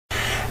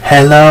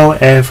Hello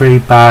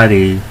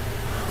everybody,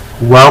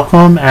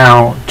 welcome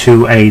out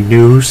to a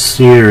new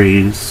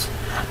series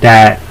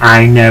that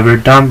I never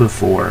done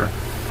before.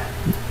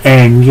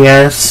 And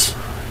yes,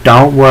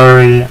 don't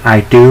worry,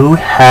 I do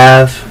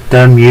have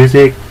the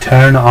music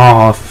turned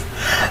off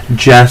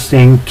just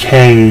in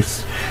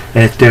case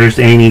if there's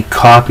any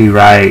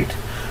copyright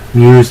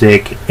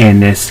music in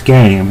this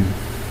game.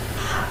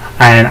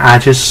 And I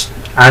just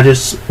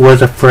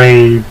was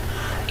afraid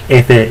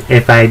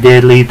if I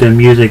did leave the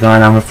music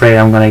on, I'm afraid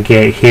I'm gonna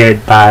get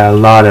hit by a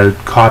lot of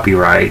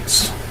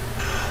copyrights.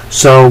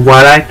 So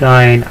what I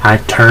done, I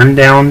turned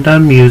down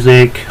the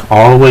music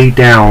all the way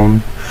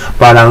down,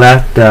 but I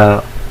left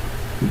the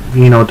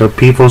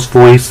people's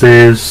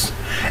voices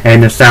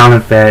and the sound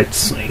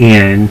effects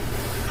in.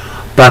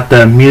 But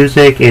the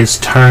music is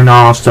turned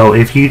off, so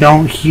if you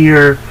don't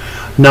hear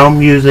no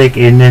music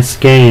in this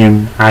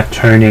game, I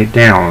turn it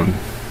down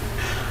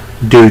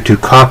due to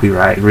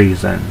copyright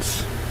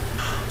reasons.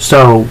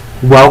 So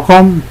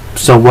welcome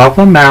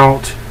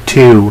out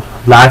to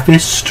Life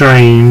is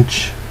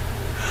Strange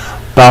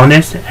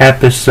bonus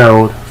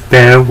episode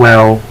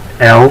farewell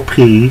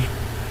LP.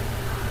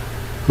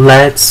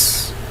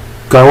 Let's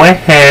go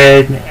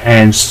ahead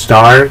and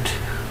start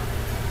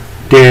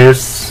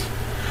this,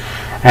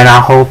 and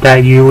I hope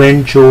that you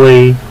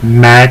enjoy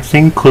Max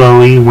and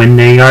Chloe when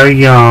they are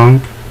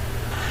young.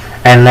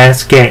 And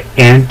let's get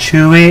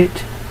into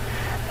it,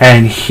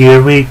 and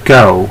here we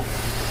go.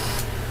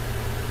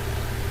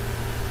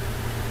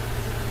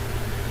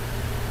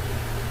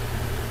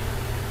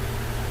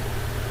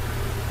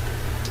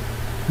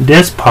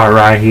 This part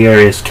right here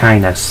is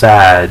kinda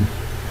sad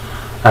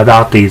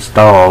about these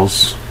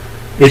dolls.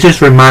 It just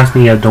reminds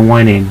me of the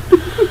one in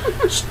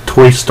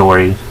Toy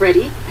Story.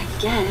 Ready?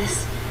 I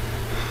guess.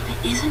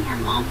 But isn't your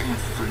mom gonna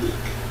freak?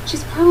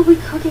 She's probably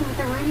cooking with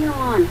the radio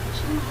on.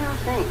 She won't hear a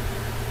thing.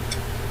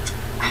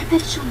 I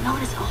bet she'll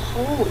notice a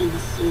hole in the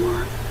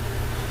floor.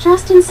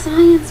 Just in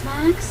science,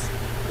 Max.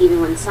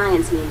 Even when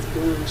science means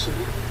blowing shit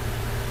up.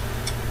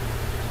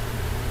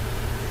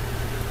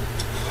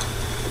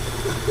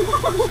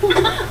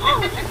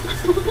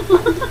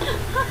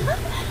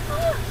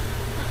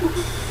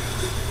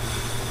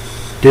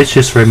 This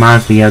just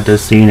reminds me of the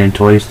scene in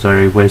Toy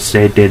Story where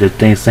Sid did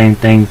the same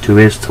thing to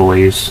his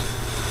toys.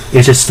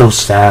 It's just so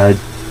sad.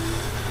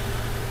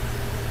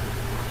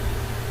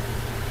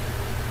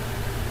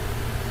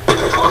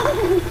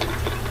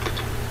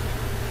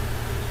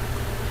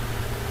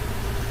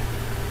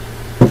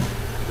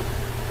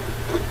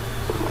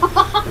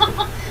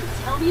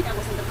 Tell me that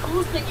wasn't the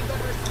coolest thing you've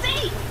ever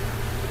seen!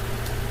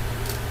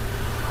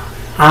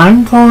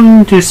 I'm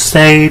going to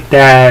say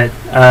that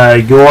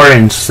you're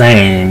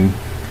insane,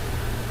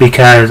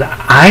 because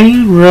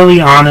I really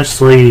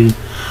honestly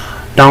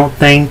don't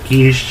think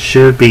you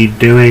should be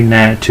doing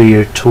that to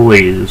your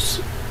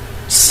toys,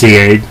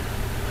 Sid,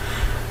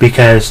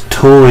 because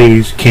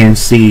toys can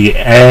see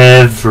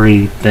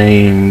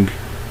everything,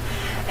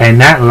 and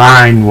that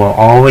line will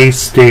always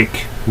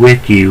stick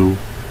with you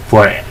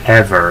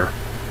forever.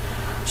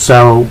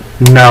 So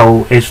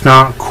no, it's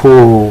not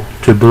cool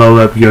to blow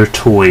up your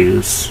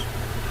toys.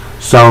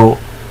 So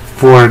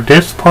for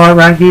this part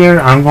right here,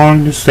 I'm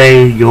going to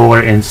say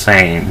you're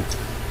insane.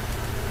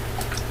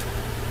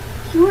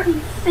 You're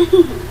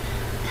insane.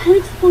 That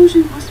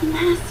explosion was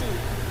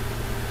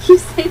massive. You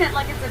say that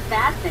like it's a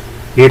bad thing.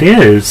 It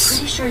is.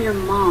 Pretty sure your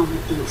mom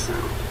would think so.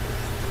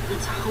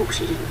 Let's hope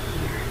she didn't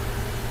hear.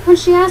 When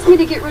she asked me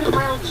to get rid of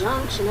my old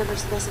junk, she never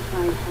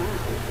specified how.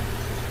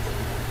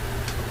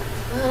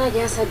 But I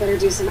guess I better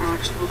do some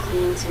actual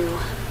cleaning too.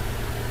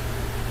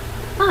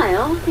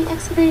 I'll be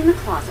excavating the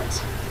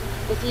closet.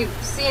 If you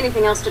see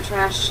anything else to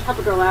trash, help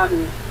a girl out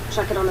and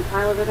chuck it on the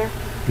pile over there.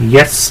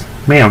 Yes,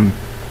 ma'am.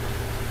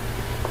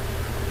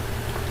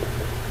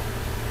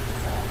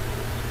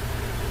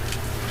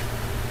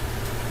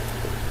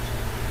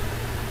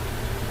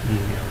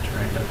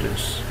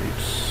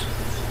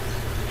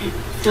 It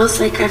feels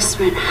like I've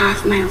spent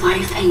half my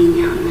life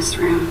hanging out in this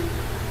room.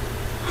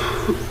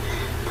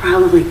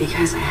 Probably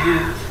because I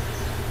have.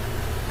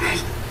 I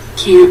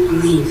can't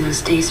believe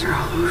those days are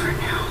all over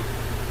now.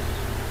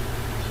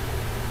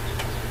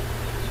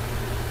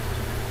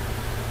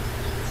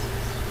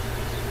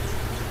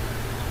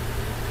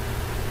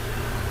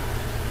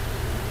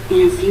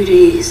 In a few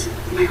days,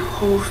 my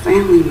whole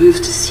family moves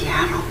to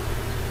Seattle.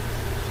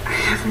 I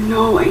have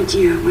no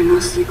idea when I'll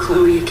see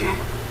Chloe again.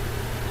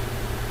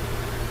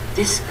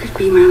 This could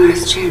be my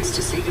last chance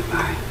to say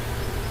goodbye.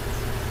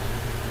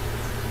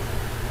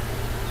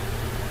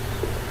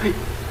 But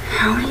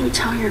how do you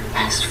tell your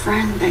best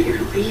friend that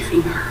you're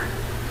leaving her?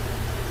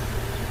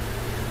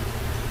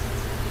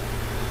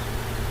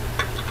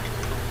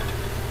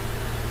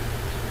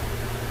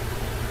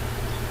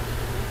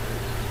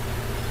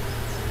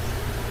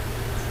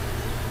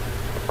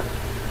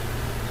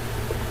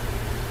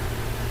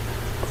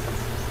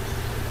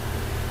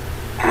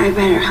 I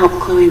better help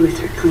Chloe with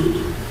her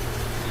cleaning.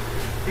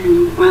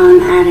 And while I'm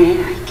at it,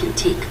 I can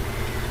take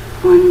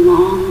one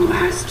long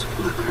last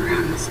look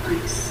around this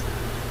place.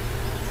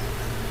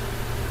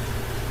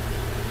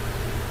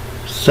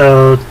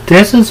 So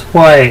this is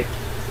what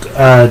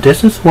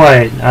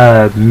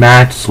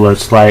Max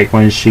looks like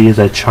when she's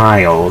a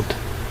child.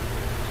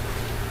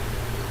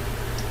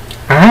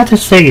 I have to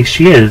say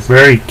she is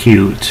very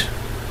cute,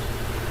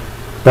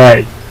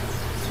 but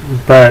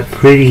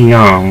pretty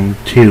young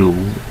too.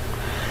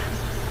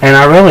 And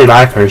I really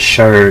like her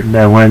shirt,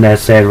 the one that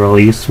said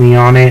 "Release Me"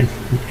 on it.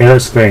 It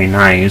looks very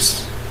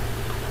nice.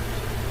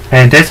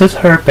 And this is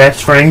her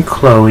best friend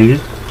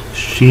Chloe.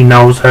 She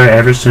knows her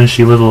ever since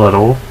she was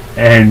little,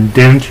 and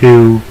them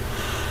two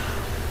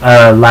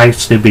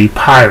likes to be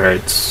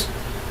pirates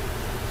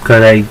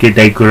because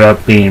they grew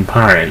up being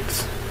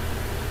pirates.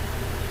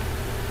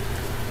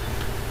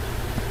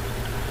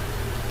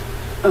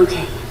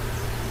 Okay,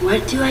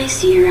 what do I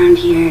see around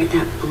here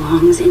that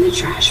belongs in the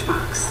trash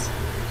box?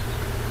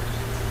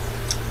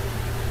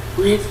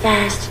 Live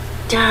fast,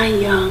 die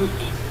young,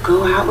 and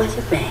go out with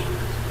a bang.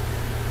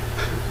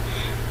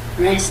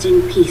 Rest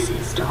in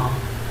pieces, doll.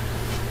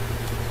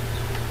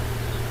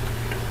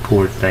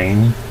 Poor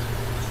thing.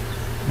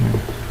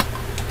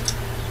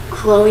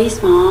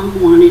 Chloe's mom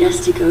wanted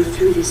us to go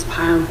through this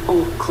pile of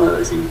old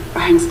clothes and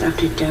find stuff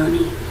to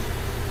donate.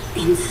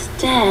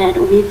 Instead,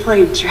 we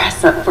played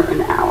dress up for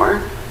an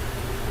hour.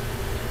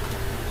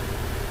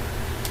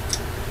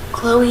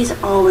 Chloe's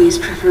always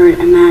preferred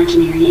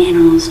imaginary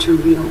animals to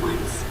real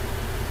ones.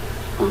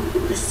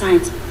 Oh,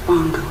 besides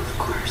Bongo, of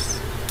course.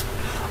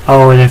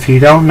 Oh, and if you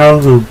don't know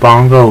who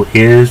Bongo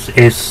is,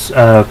 it's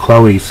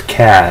Chloe's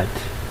cat.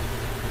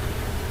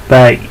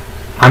 But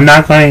I'm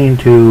not going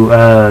to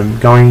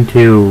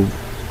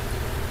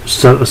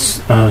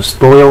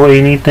spoil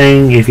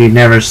anything if you've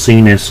never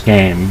seen this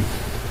game.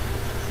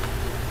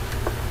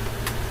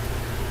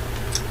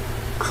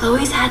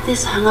 Chloe's had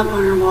this hung up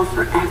on her wall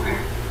forever,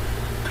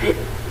 but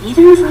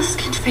neither of us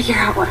can figure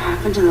out what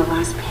happened to the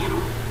last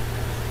panel.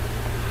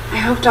 I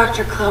hope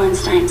Dr.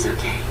 Kloenstein's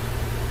okay.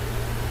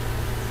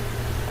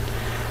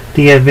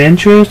 The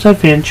Adventurous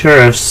Adventure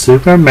of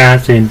Super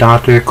Max and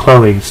Dr.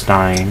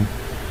 Kloenstein.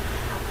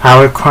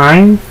 Our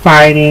crime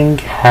fighting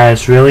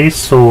has really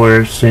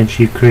soared since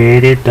you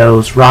created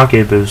those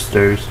rocket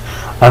boosters.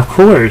 Of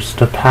course,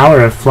 the power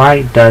of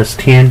flight does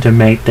tend to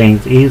make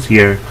things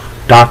easier,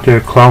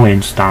 Dr.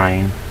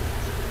 Kloenstein.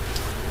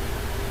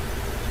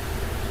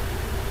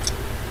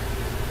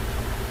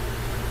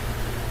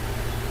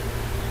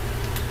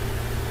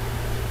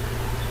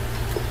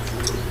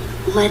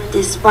 Let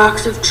this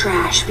box of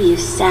trash be a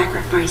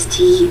sacrifice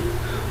to you,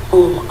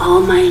 oh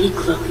almighty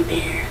Chloe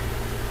Bear.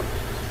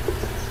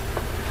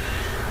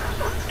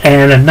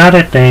 And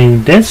another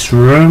thing, this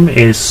room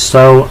is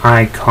so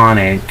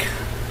iconic.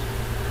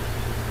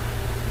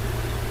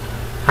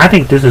 I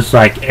think this is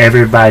like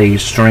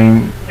everybody's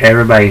dream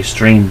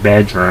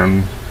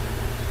bedroom.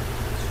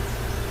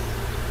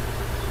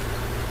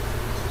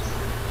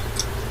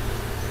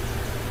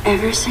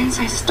 Ever since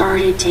I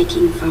started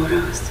taking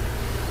photos,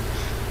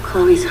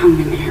 Chloe's hung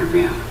them in her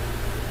room.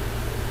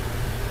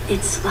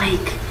 It's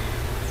like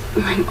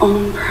my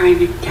own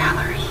private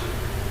gallery.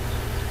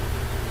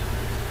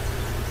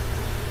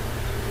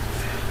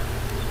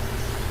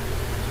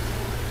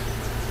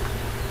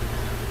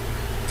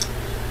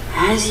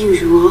 As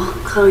usual,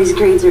 Chloe's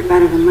grades are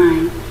better than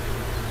mine.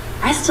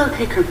 I still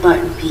kick her butt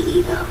in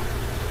PE though.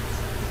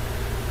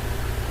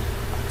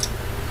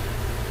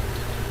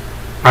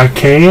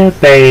 Arcadia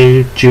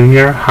Bay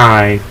Junior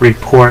High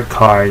Report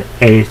Card,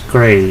 8th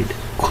grade.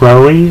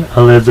 Chloe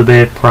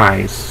Elizabeth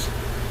Price.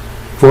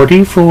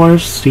 44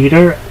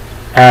 Cedar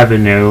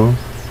Avenue,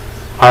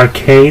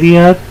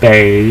 Arcadia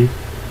Bay.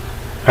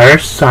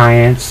 Earth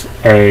Science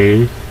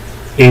A,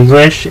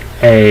 English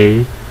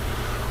A,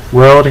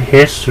 World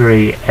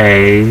History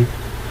A,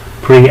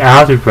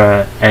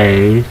 Pre-Algebra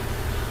A,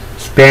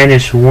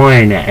 Spanish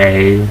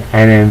 1A,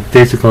 and then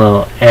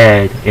Physical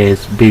Ed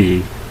is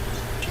B.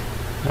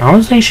 I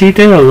would say she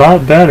did a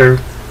lot better.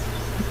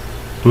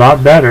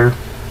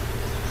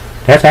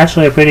 That's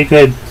actually a pretty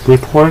good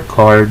report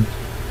card.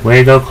 Way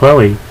to go,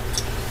 Chloe.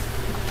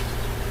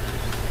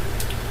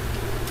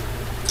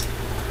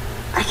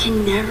 I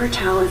can never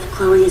tell if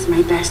Chloe is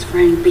my best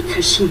friend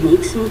because she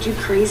makes me do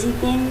crazy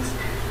things,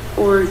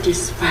 or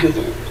despite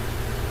it.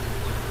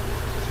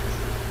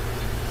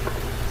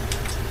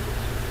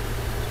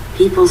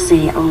 People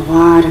say a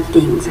lot of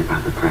things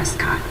about the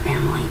Prescott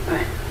family,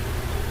 but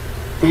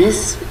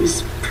this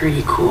is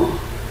pretty cool.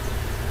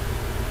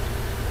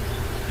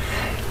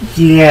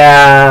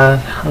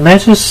 Yeah,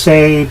 let's just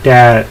say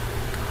that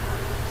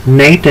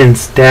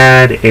Nathan's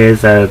dad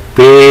is a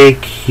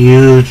big,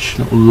 huge,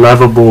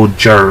 lovable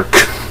jerk.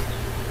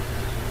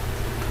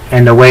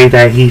 And the way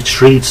that he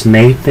treats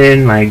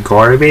Nathan like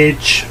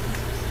garbage,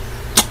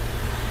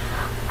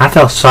 I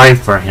felt sorry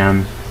for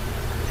him.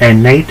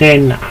 And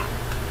Nathan,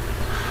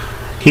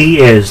 he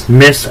is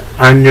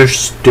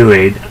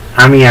misunderstood.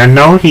 I mean, I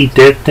know he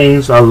did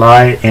things a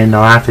lot in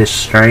Life is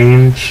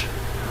Strange.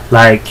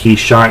 Like he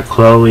shot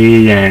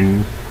Chloe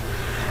and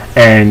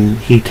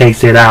he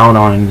takes it out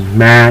on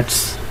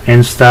Max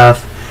and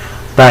stuff.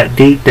 But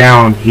deep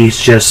down, he's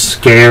just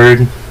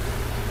scared.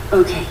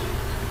 Okay,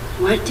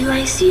 What do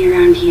I see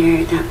around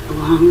here that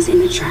belongs in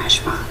the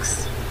trash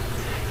box?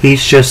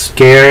 He's just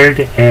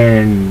scared,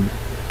 and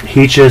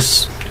he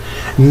just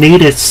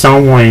needed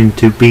someone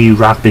to be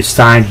right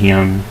beside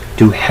him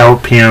to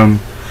help him,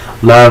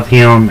 love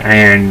him,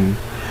 and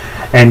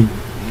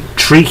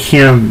treat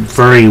him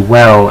very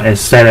well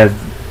instead of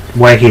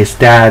what his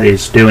dad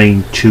is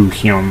doing to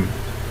him.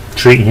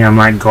 Treat him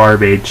like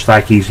garbage,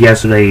 like he's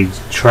yesterday's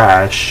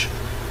trash.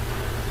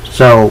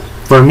 So,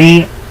 for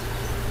me,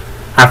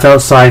 I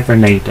felt sorry for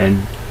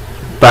Nathan,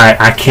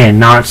 but I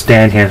cannot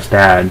stand his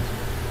dad.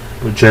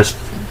 Just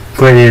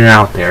putting it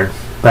out there.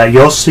 But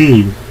you'll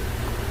see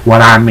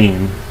what I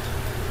mean.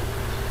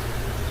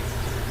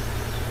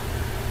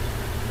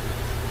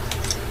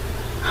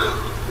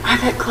 I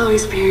bet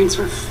Chloe's parents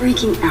were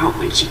freaking out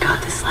when she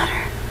got this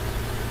letter.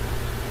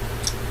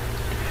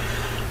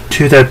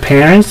 To the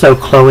parents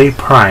of Chloe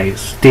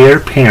Price, dear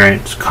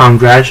parents,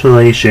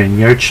 congratulations,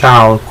 your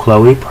child,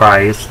 Chloe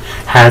Price,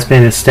 has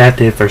been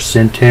accepted for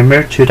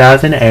September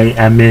 2008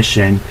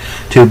 admission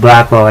to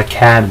Blackwell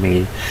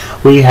Academy.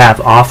 We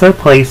have offered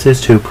places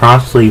to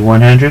approximately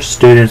 100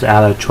 students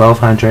out of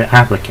 1,200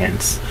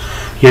 applicants.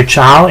 Your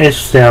child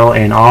excels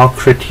in all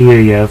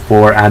criteria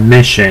for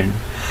admission.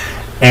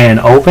 An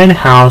open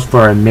house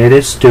for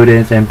admitted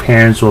students and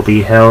parents will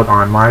be held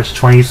on March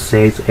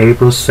 26,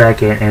 April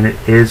 2nd, and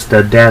it is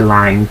the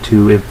deadline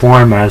to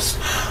inform us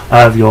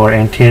of your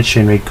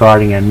intention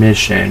regarding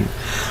admission.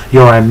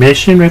 Your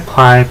admission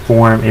reply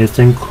form is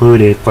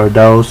included for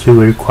those who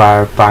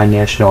require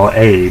financial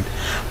aid.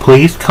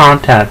 Please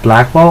contact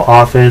Blackwell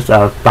Office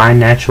of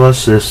Financial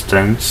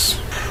Assistance.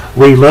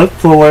 We look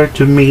forward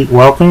to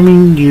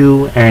welcoming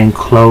you and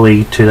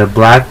Chloe to the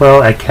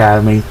Blackwell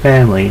Academy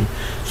family.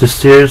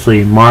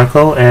 Sincerely,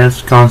 Marco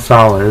S.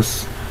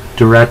 Gonzalez,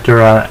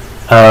 Director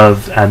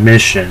of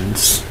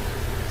Admissions.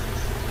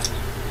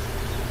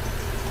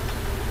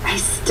 I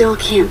still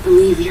can't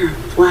believe you're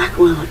a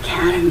Blackwell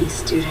Academy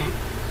student.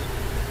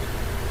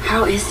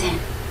 How is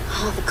it?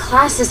 Oh, the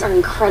classes are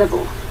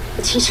incredible.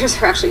 The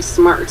teachers are actually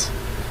smart.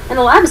 And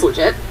the lab is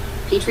legit.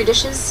 Petri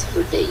dishes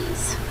for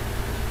days.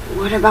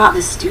 What about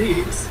the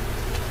students?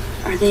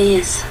 Are they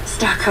as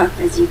stuck up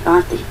as you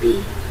thought they'd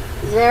be?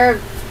 They're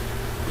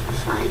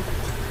fine.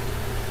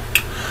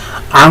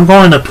 I'm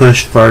going to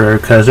push further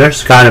because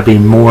there's got to be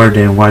more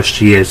than what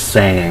she is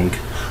saying.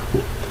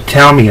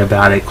 Tell me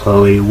about it,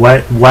 Chloe.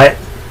 What?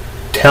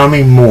 Tell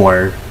me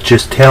more.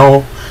 Just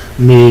tell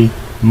me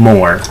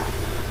more.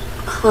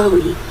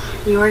 Chloe,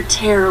 you're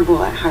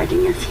terrible at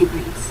hiding your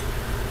feelings.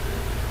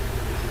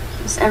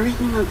 Is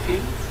everything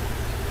okay?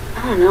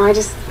 I don't know,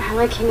 I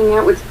like hanging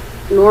out with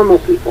normal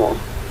people.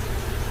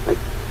 Like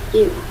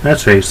you.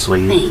 That's very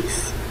sweet.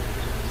 Thanks.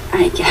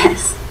 I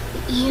guess.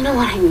 You know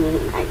what I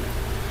mean.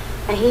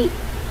 I hate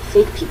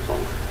fake people.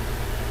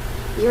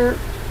 You're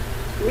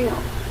real.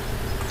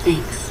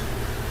 Thanks.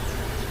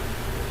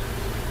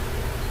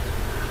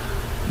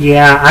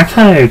 Yeah, I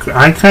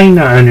kind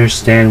of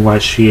understand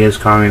what she is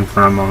coming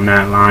from on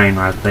that line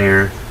right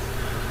there.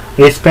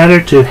 It's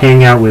better to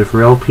hang out with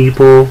real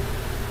people,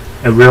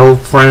 real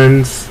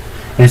friends,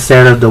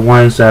 instead of the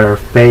ones that are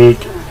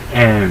fake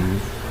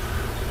and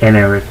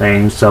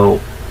everything. So,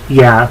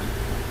 yeah,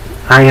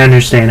 I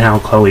understand how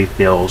Chloe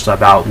feels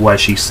about what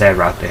she said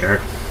right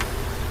there.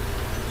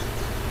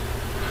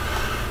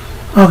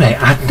 Okay,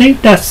 I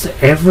think that's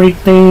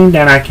everything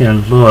that I can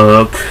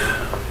look.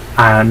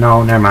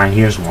 No, never mind.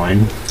 Here's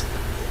one.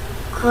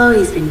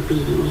 Chloe's been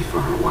beating me for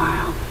a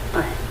while,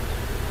 but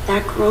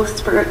that growth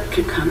spurt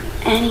could come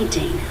any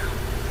day now.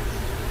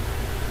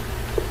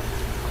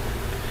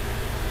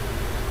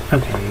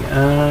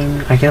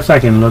 Okay, I guess I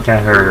can look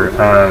at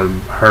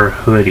her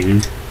hoodie.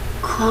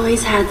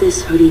 Chloe's had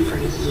this hoodie for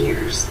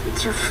years.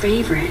 It's her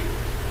favorite.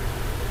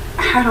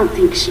 I don't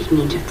think she'd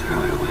need to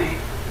throw it away.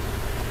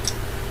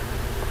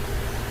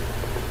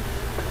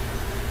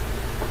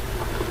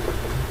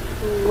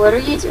 What are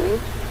you doing?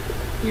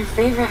 Your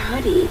favorite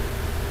hoodie.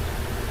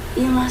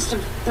 You must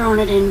have thrown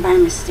it in by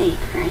mistake,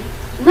 right?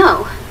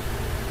 No.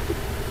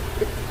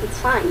 It's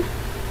fine.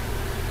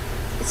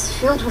 It's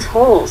filled with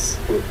holes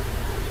and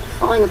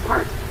falling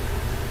apart.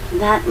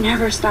 That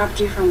never stopped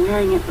you from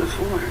wearing it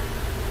before.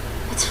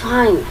 It's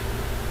fine.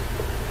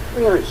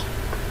 Really.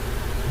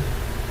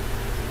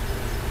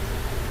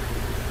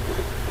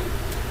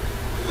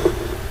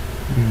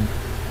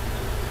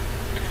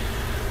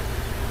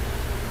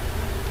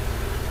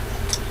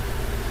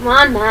 Come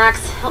on,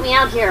 Max. Help me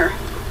out here.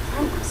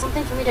 Find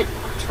something for me to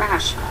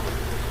trash.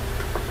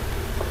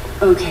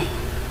 Okay.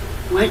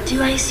 What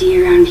do I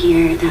see around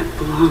here that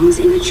belongs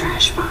in the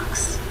trash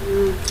box?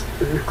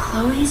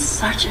 Chloe's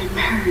such a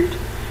nerd.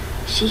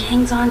 She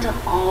hangs on to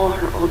all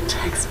her old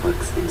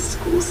textbooks and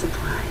school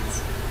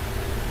supplies.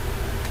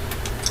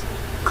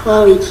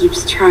 Chloe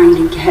keeps trying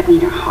to get me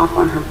to hop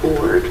on her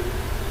board.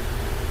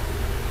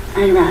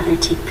 I'd rather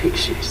take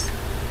pictures.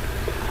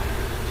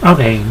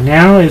 Okay,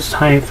 now it's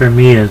time for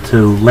me to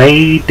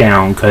lay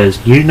down,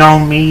 because you know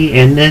me,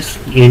 in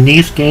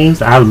these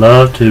games I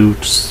love to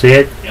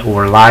sit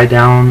or lie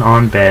down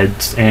on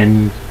beds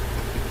and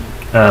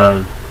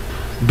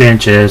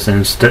benches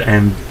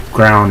and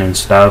ground and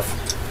stuff.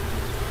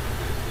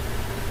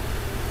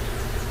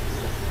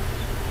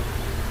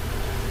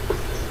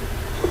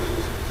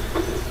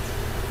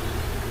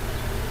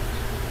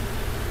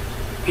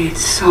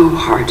 It's so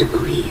hard to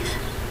believe.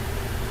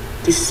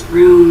 This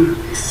room,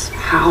 this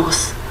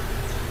house,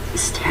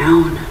 this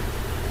town,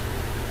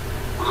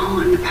 all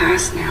in the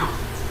past now.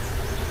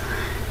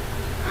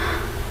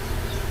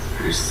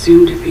 Or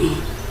soon to be.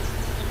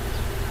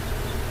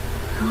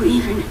 Who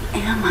even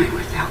am I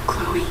without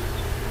Chloe?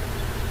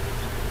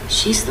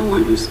 She's the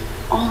one who's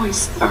always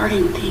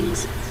starting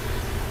things,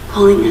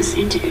 pulling us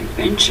into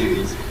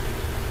adventures.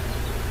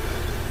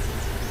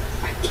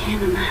 I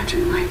can't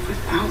imagine life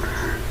without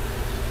her.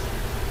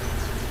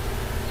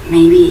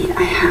 Maybe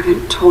I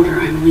haven't told her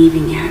I'm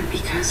leaving yet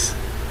because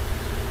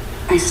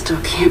I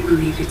still can't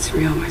believe it's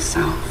real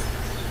myself.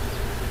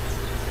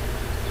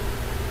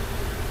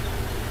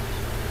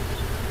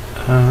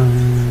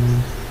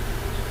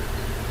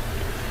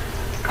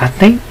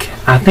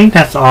 I think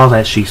that's all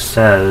that she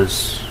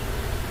says.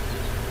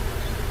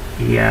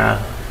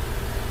 Yeah.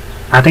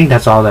 I think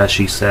that's all that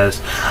she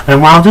says. And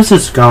while this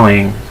is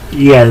going,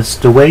 yes,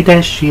 the way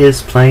that she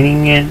is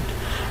playing it,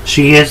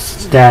 she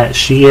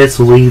is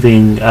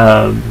leaving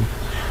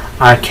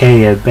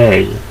Arcadia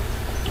Bay.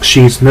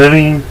 She's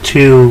moving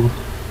to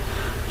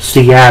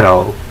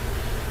Seattle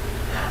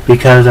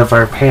because of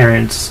her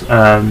parents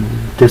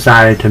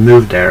decided to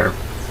move there,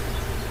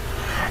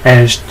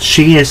 and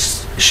she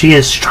is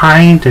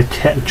trying to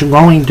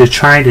going to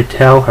try to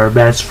tell her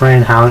best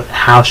friend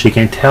how she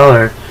can tell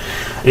her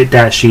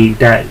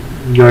that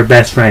your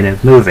best friend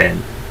is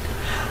moving.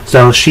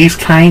 So she's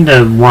kind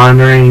of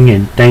wondering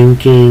and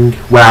thinking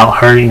without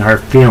hurting her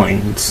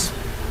feelings.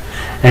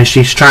 And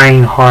she's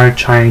trying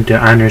to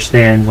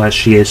understand what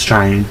she is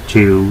trying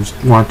to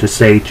want to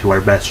say to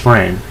her best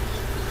friend.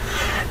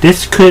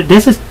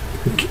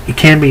 It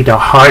can be the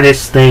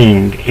hardest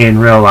thing in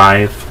real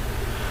life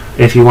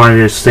if you wanted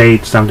to say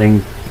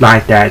something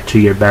like that to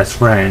your best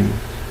friend.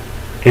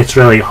 It's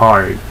really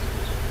hard.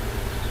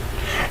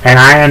 And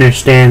I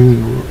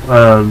understand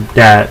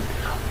that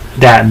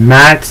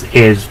Max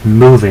is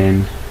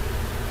moving,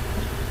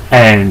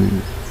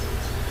 and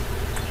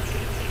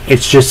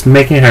it's just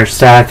making her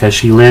sad because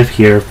she lived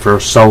here for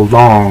so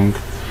long,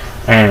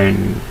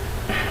 and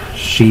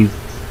she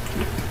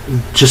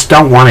just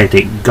don't want it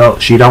to go.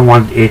 She don't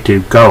want it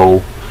to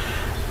go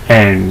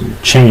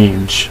and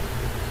change,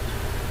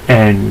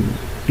 and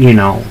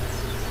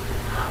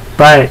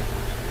but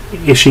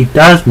if she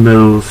does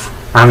move,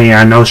 I mean,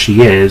 I know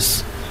she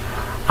is.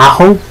 I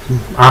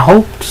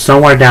hope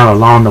somewhere down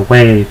along the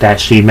way that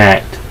she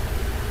met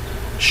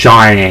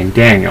Sean and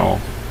Daniel,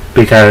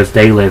 because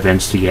they live in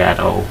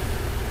Seattle.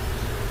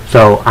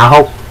 So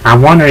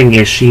I'm wondering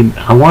if she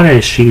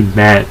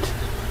met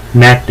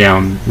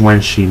them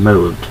when she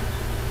moved.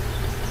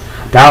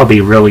 That would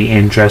be really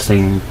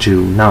interesting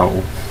to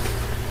know.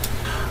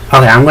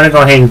 Okay, I'm gonna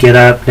go ahead and get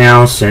up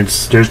now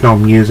since there's no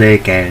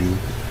music and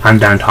I'm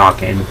done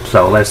talking.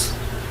 So let's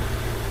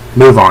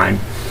move on.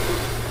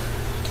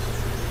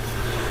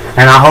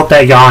 And I hope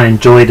that y'all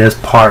enjoyed this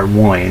part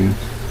 1.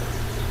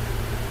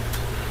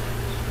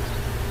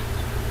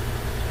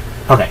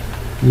 Okay,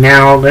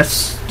 now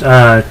let's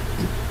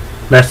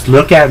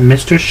look at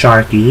Mr.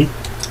 Sharky.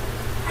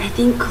 I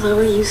think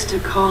Chloe used to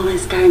call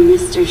this guy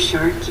Mr.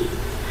 Sharky.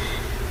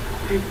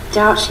 I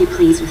doubt she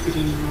plays with it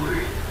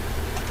anymore.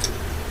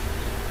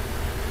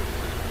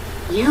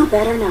 You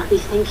better not be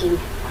thinking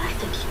what I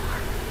think you are.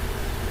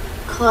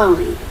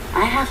 Chloe,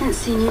 I haven't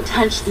seen you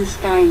touch this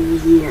guy in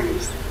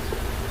years.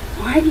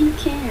 Why do you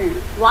care?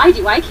 Why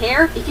do I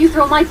care if you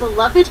throw my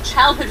beloved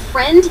childhood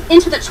friend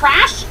into the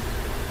trash?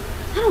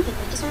 I don't think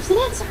that deserves an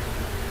answer.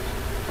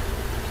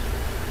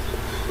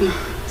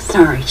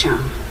 Sorry,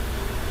 chum.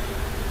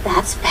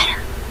 That's better.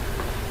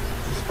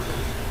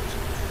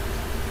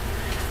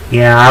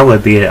 Yeah, I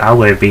would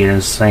be in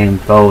the same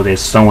boat. If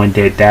someone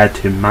did that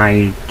to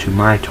my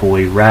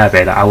toy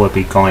rabbit, I would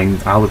be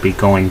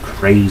going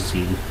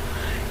crazy.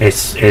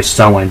 If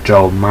someone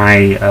drove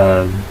my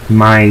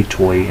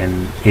toy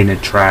in the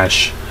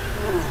trash,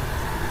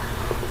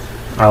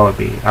 I would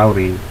be.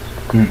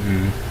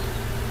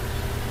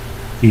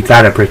 You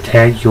gotta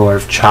protect your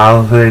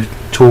childhood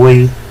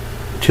toy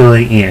till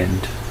the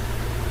end.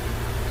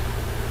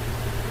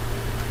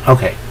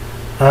 Okay.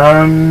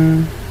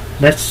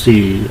 Let's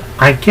see.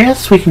 I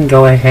guess we can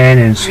go ahead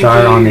and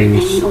start on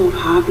these. Any old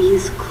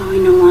hobbies Chloe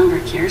no longer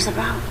cares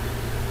about?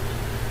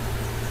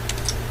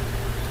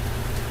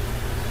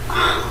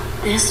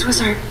 This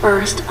was our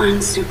first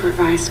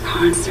unsupervised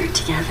concert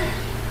together.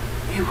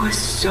 It was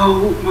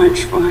so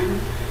much fun.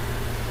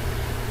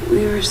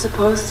 We were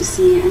supposed to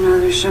see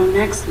another show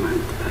next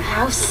month, but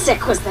How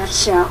sick was that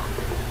show?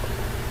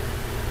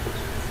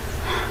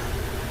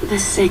 the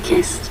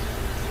sickest.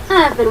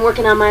 I've been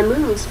working on my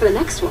moves for the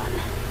next one.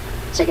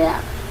 Check it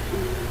out.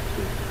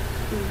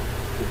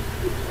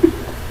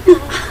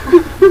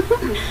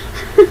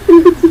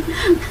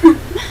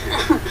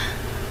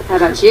 How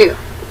about you?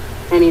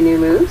 Any new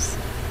moves?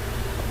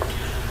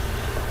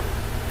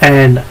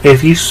 And And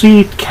if you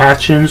see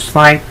captions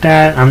like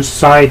that, I'm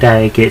sorry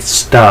that it gets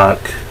stuck.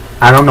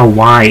 I don't know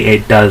why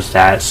it does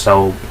that,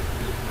 so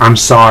I'm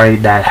sorry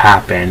that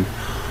happened.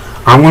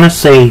 I'm gonna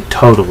say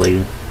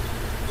totally.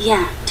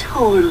 Yeah,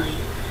 totally.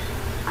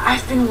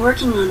 I've been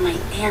working on my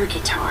air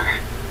guitar.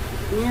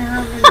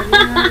 Damn,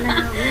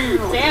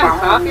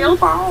 Caulfield.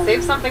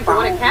 Save something for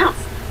when it counts.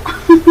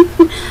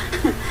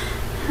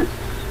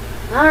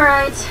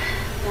 Alright,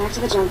 back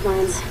to the junk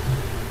lines.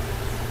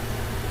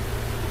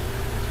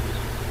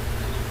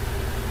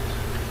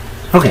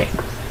 Okay,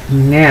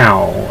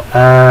 now,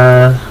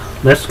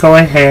 let's go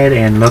ahead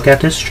and look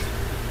at this.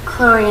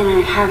 Chloe and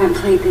I haven't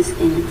played this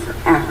game in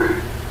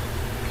forever,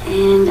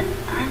 and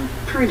I'm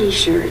pretty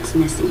sure it's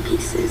missing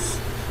pieces.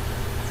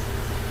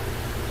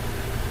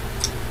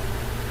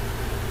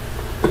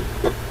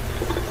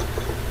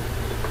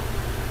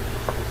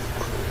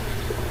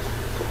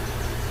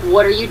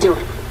 What are you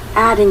doing?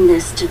 Adding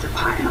this to the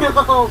pile.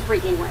 No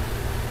freaking way.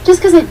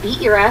 Just because I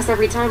beat your ass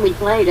every time we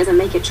play doesn't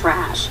make it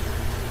trash.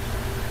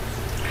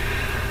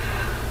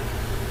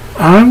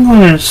 I'm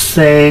gonna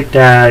say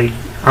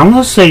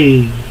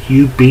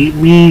you beat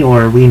me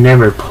or we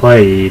never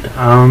played.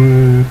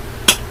 I'm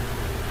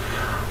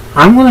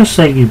gonna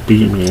say you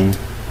beat me.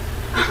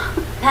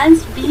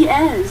 That's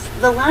BS.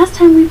 The last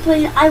time we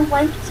played, I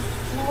wiped the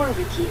floor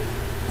with you.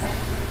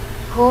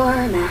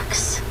 Poor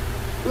Max.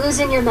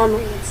 Losing your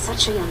memory at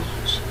such a young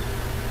age.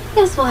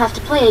 Guess we'll have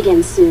to play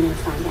again soon and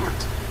find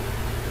out.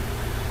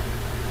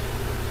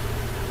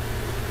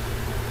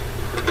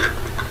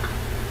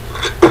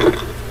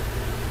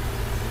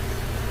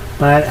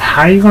 But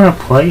how are you gonna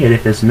play it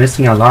if it's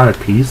missing a lot of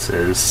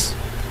pieces?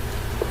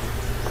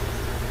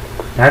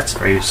 That's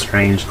very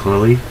strange,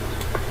 Chloe.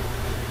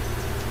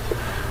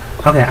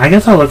 Okay, I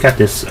guess I'll look at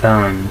this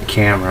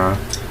camera.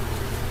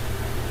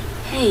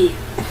 Hey,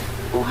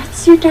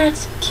 what's your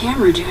dad's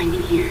camera doing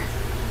in here?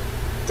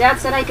 Dad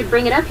said I could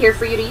bring it up here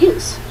for you to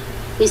use.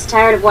 He's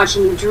tired of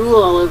watching you drool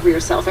all over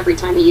yourself every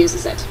time he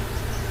uses it.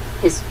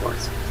 His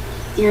words.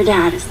 Your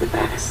dad is the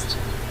best.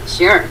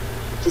 Sure.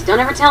 Just don't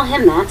ever tell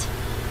him that.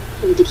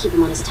 You need to keep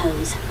him on his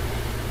toes.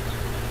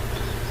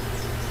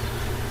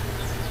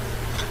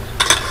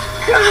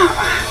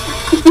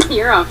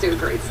 You're off to a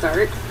great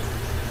start.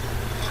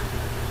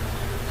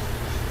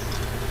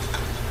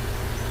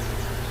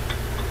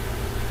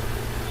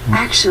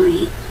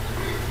 Actually,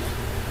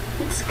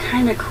 it's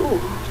kinda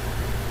cool.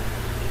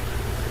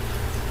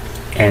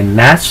 And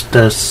that's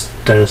the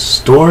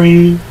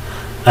story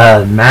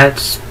of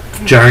Matt's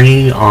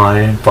journey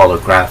on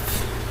Photograph.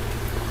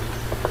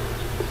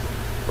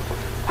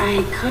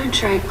 I could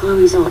try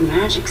Chloe's old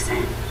magic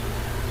set.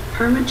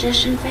 Her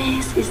magician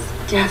phase is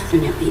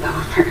definitely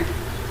over.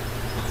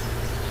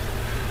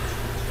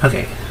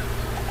 Okay.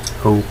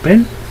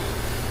 Open.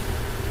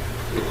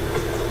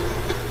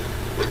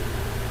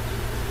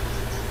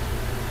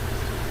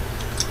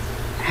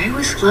 I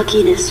was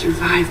lucky to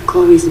survive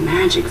Chloe's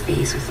magic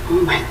phase with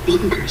all my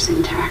fingers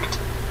intact.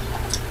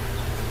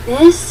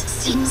 This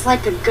seems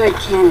like a good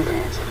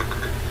candidate.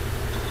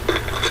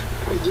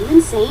 Are you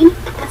insane?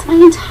 That's my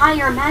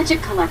entire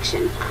magic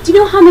collection. Do you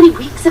know how many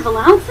weeks of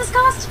allowance this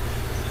cost?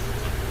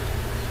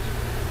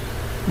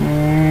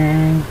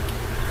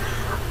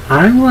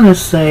 I want to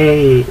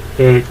say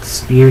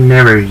you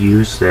never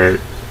used it.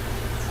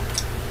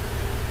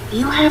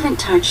 You haven't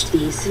touched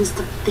these since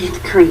the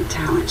 5th grade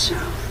talent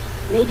show.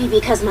 Maybe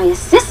because my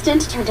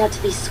assistant turned out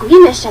to be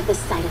squeamish at the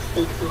sight of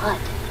fake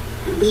blood.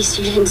 At least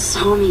you didn't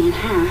saw me in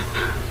half.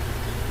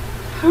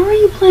 How are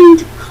you planning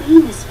to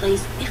clean this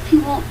place if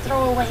you won't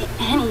throw away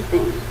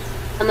anything?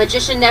 A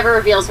magician never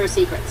reveals her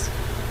secrets.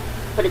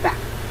 Put it back.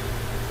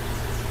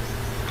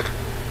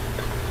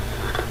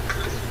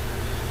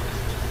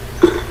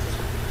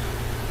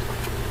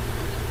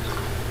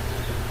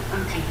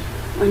 Okay,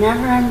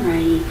 whenever I'm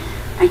ready,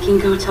 I can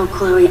go tell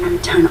Chloe I'm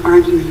done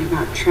arguing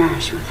about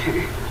trash with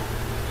her.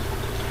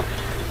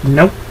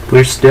 Nope,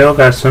 we still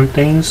got some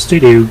things to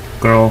do,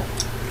 girl.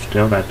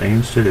 Still got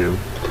things to do.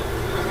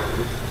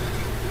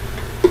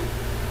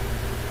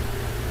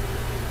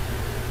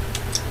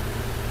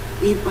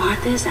 We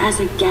bought this as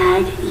a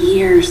gag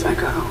years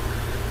ago.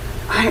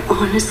 I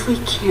honestly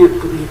can't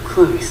believe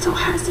Chloe still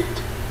has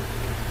it.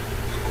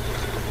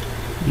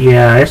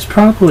 Yeah, it's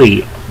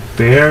probably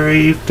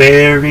very,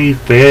 very,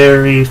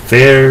 very,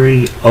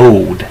 very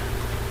old.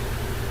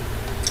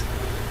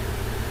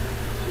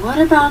 What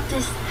about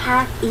this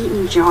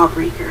half-eaten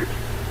jawbreaker?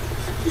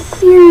 It's a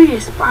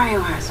serious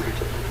biohazard.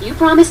 You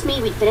promised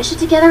me we'd finish it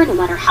together no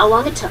matter how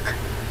long it took.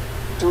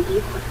 Don't be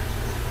a quitter.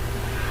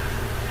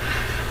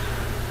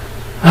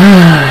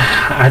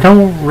 I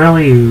don't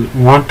really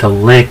want to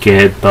lick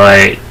it,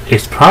 but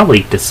it's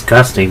probably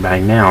disgusting by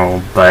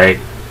now, but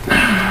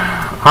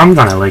I'm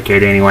gonna lick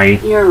it anyway.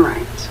 You're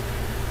right.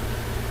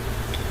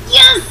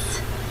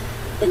 Yes!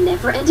 The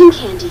never-ending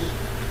candy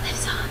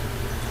lives on.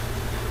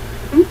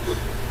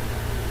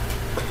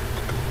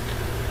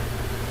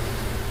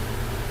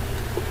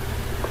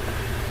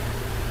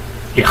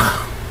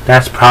 Yeah,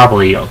 that's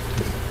probably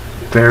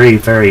very,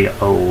 very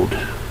old.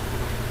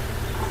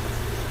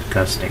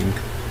 Disgusting.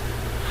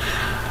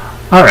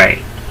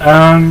 Alright,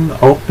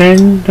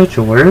 open the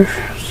drawer,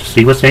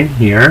 see what's in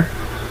here.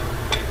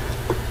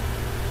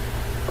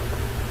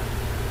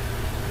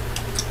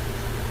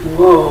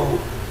 Whoa.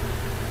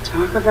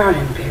 Talk about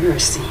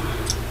embarrassing.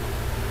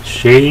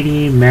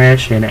 Shady,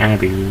 Mesh, and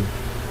Abby.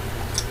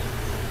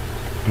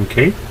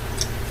 Okay.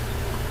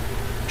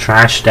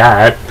 Trash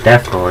that,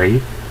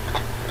 definitely.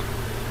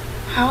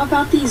 How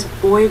about these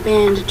boy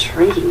band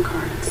trading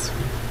cards?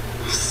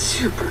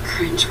 Super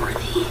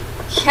cringeworthy.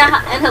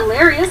 Yeah, and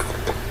hilarious.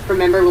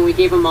 Remember when we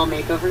gave them all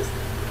makeovers?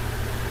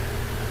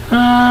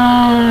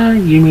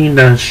 You mean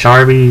the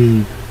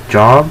Sharpie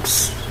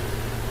jobs?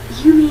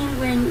 You mean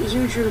when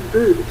you drew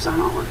boobs on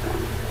all of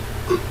them?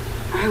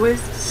 I was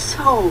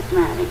so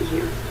mad at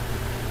you.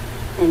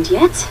 And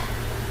yet,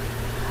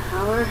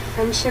 our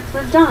friendship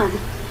lived on.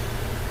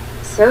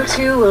 So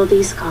too will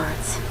these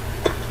cards.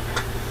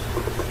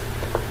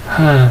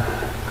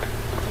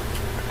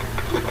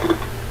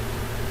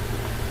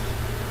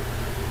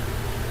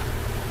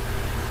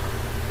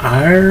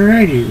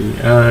 Alrighty,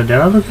 did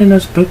I look in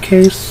this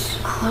bookcase?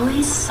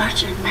 Chloe's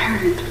such a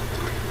nerd.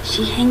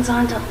 She hangs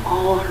on to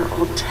all her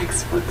old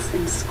textbooks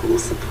and school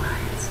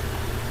supplies.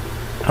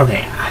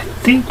 Okay, I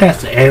think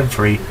that's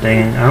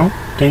everything. I don't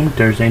think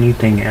there's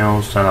anything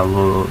else that I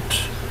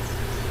looked.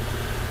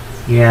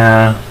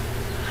 Yeah.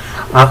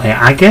 Okay,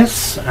 I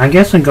guess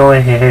I'll go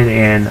ahead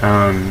and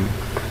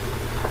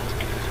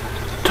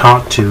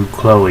talk to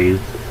Chloe.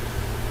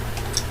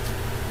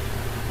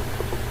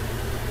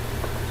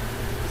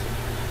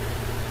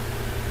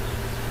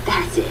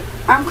 That's it.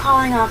 I'm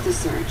calling off the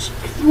search.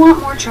 If you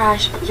want more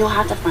trash, you'll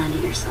have to find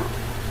it yourself.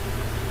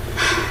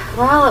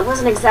 Well, it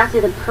wasn't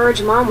exactly the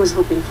purge Mom was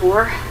hoping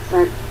for,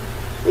 but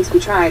at least we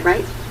tried,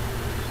 right?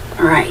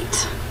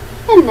 Right.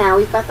 And now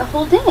we've got the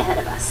whole day ahead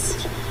of us.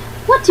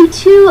 What do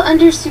two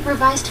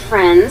under-supervised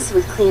friends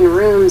with clean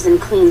rooms and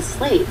clean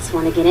slates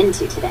want to get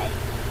into today?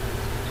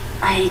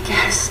 I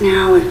guess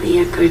now would be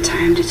a good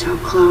time to tell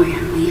Chloe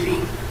I'm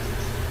leaving.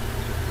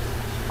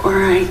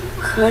 Or I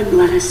could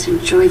let us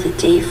enjoy the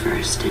day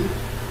first and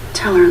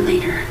tell her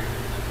later.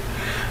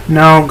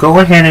 No, go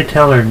ahead and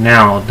tell her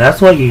now.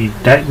 That's what you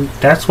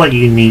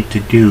need to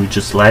do.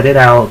 Just let it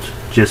out.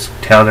 Just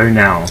tell her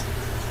now.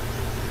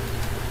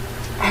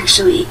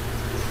 Actually,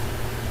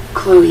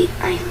 Chloe,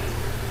 I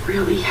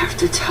really have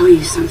to tell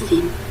you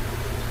something.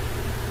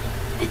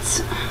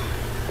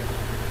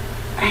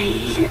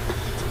 I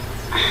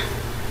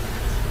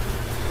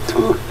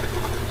don't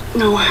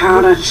know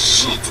how to...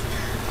 Shit!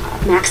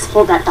 Max,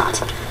 hold that thought.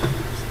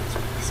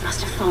 This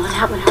must have fallen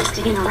out when I was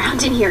digging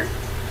around in here.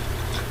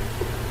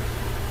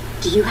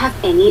 Do you have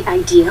any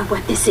idea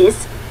what this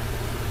is?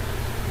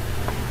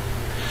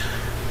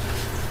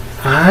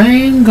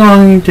 I'm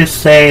going to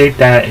say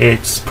that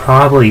it's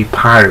probably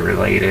pirate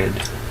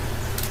related.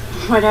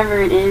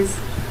 Whatever it is,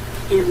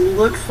 it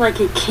looks like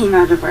it came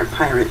out of our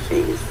pirate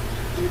phase.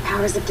 And the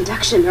powers of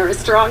deduction are as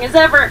strong as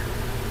ever.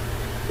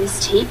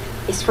 This tape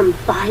is from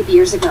 5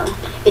 years ago.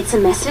 It's a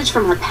message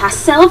from our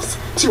past selves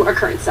to our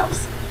current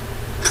selves.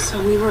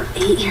 So we were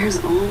 8 years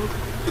old?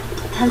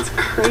 That's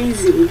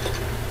crazy.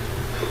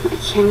 I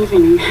can't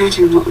even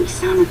imagine what we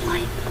sounded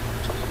like.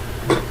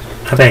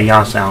 I bet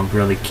y'all sound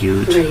really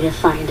cute. Ready to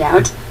find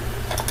out?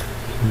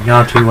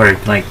 Y'all two are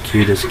like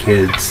cute as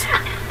kids.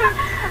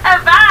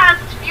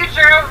 Avast,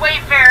 future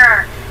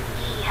wayfarer!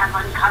 Ye have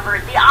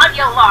uncovered the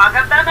audio log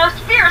of the most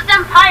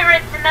fearsome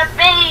pirates in the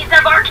bays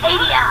of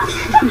Arcadia.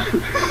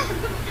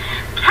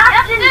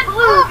 Captain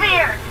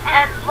Bluebeard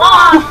and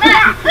Long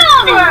Neck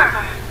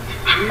Silver!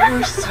 You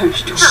were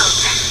such So,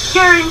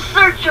 you're in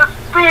search of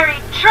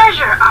buried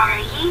treasure, are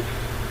ye?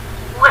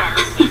 Well,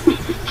 if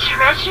it's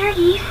treasure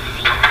ye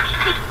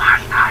seek,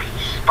 I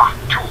spot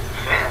two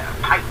fair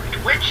pirate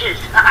witches.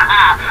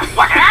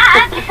 What?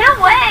 Get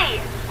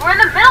away! We're in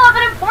the middle of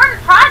an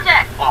important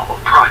project. Oh,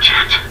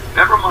 project.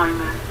 Never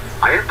mind then.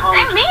 I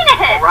apologize. I mean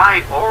it.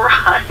 All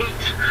right.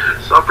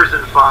 Supper's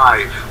in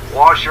 5.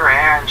 Wash your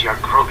hands, you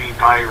grubby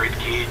pirate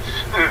kids.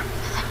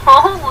 So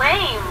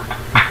lame.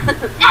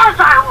 As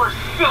I was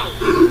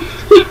saying,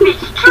 if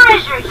it's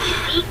treasure ye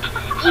seek,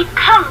 ye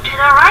come to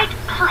the right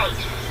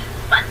place.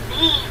 But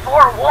be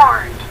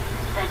forewarned,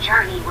 the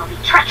journey will be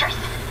treacherous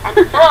and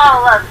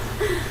full of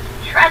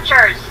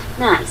treasures.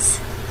 Nice.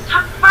 To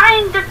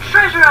find the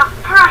treasure of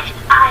Price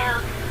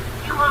Isle,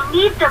 you will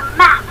need the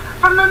map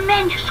from the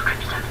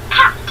manuscripts of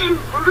Captain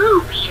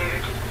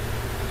Bluebeard.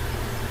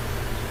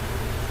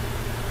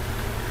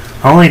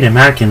 Only the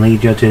map can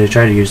lead you to the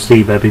treasure you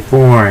see, but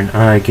before and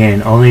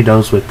again, only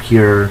those with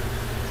pure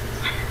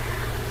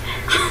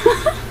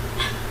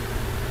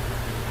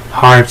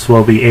hearts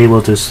will be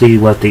able to see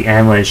what the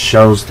amulet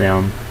shows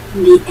them.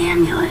 The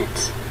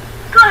amulet.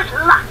 Good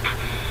luck,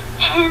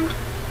 and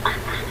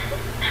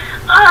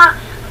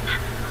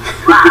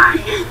bye.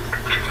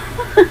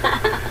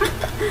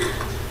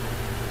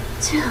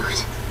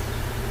 Dude,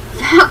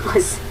 that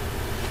was...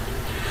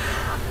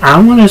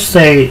 I'm gonna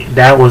say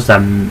that was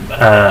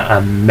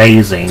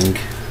amazing.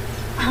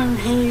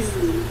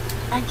 Amazing.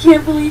 I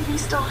can't believe you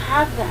still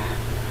have that.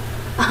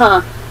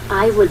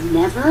 I would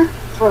never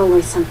throw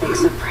away something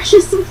so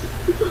precious.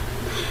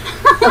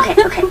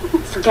 Okay,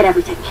 forget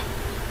everything.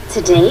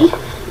 Today,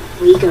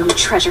 we go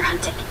treasure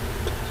hunting.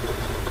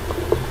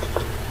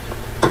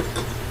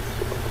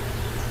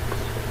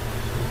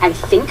 I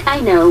think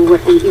I know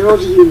what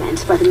 8-year-old you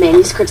meant by the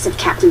manuscripts of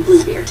Captain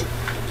Bluebeard.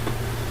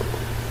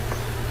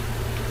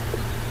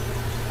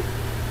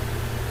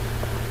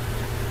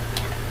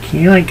 Can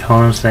you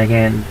hold on a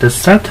second? The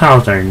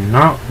subtitles are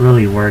not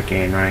really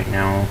working right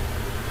now.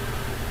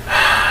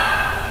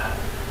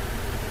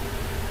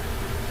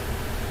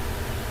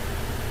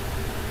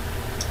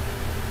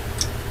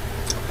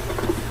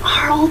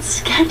 Our old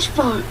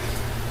sketchbook.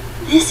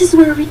 This is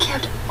where we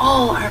kept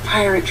all our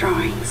pirate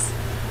drawings.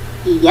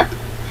 Yep.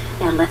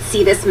 Now let's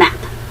see this map.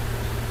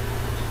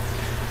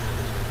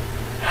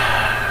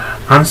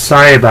 I'm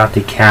sorry about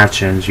the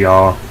captions,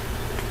 y'all.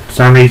 For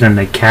some reason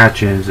the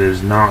captions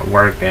is not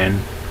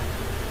working.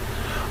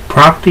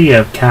 Property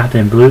of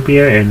Captain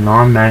Bluebeard and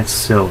Longmax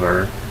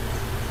Silver.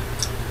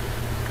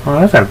 Oh,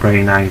 that's a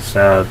pretty nice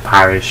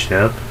pirate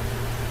ship.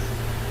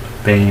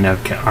 Bane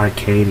of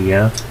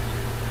Arcadia.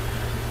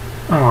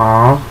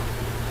 Aww.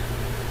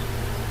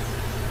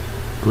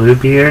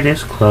 Bluebeard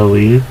is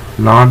Chloe.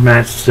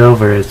 Longmax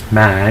Silver is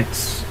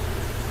Max.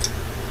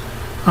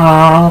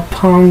 Aw,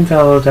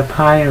 Pongo the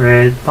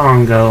pirate.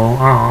 Bongo.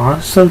 Aw,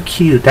 so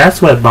cute.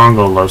 That's what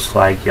Bongo looks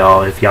like,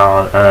 y'all, if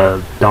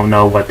y'all don't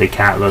know what the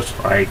cat looks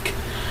like.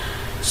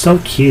 So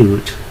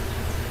cute.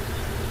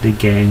 The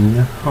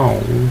gang.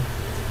 Oh.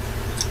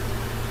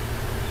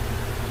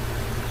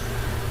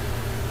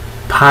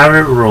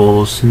 Pirate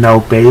rules. No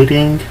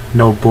baiting.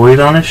 No boys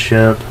on a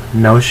ship.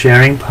 No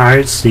sharing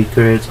pirate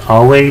secrets.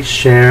 Always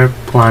share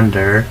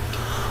plunder.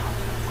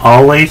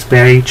 Always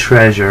bury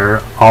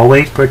treasure.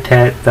 Always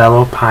protect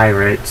fellow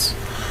pirates.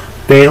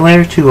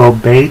 Failure to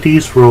obey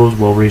these rules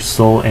will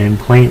result in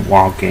plank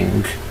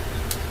walking.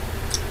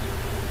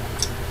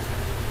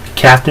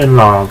 Captain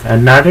Log.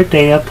 Another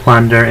day of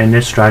plunder and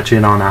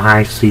destruction on the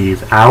high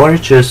seas. Our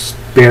just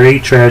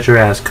buried treasure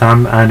has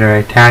come under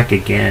attack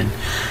again.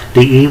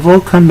 The evil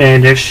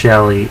Commander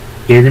Shelley,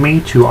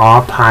 enemy to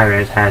all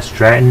pirates, has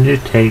threatened to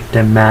take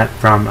the map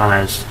from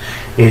us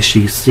if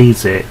she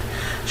sees it.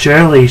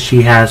 Surely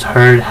she has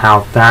heard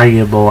how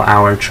valuable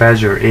our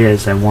treasure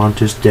is and wants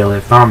to steal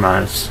it from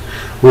us.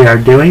 We are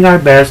doing our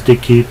best to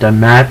keep the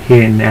map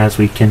hidden as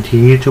we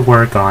continue to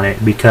work on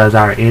it because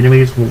our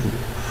enemies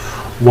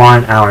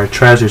want our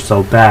treasure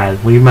so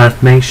bad. We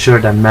must make sure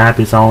the map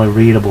is only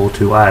readable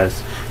to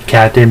us,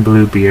 Captain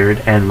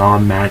Bluebeard and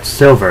Longmax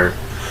Silver.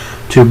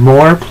 To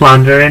more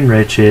plunder and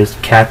riches,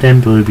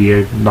 Captain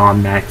Bluebeard,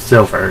 Longmax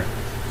Silver.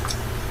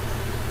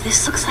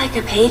 This looks like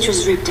a page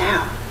was ripped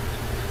out.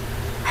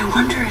 I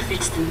wonder if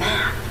it's the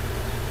map.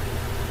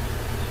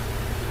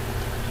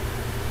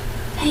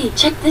 Hey,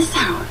 check this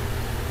out.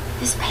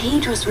 This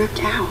page was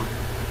ripped out.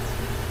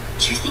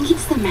 Do you think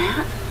it's the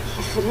map?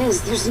 If it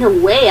is, there's no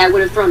way I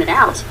would have thrown it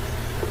out.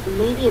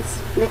 Maybe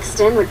it's mixed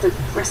in with the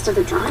rest of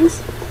the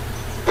drawings?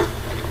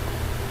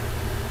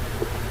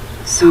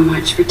 So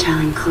much for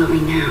telling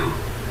Chloe now.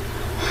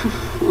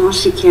 All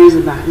she cares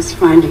about is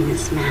finding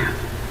this map.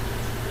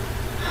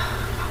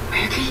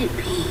 Where could it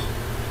be?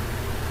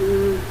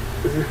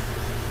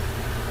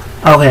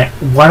 Okay,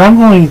 what I'm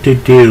going to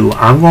do,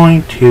 I'm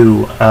going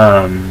to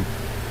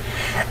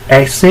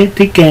exit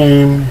the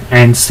game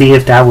and see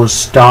if that will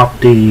stop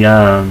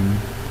the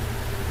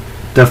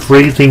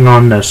freezing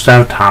on the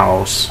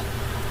subtitles.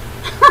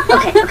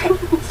 Okay,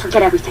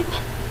 forget everything.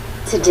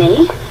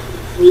 Today,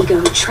 we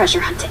go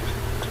treasure hunting.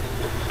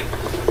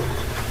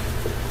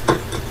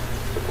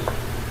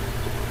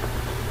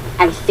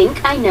 I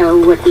think I know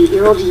what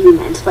 8-year-old you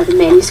meant by the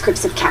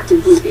manuscripts of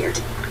Captain Bluebeard.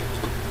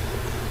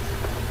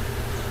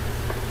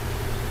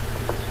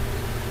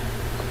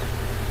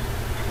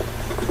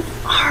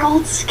 Our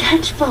old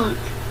sketchbook.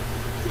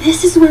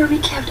 This is where we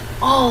kept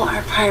all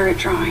our pirate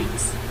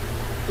drawings.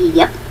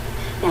 Yep.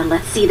 Now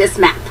let's see this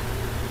map.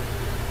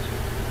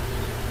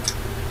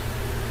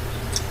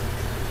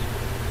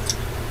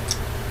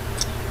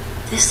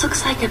 This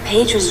looks like a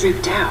page was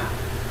ripped out.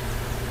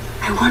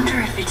 I wonder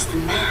if it's the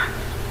map.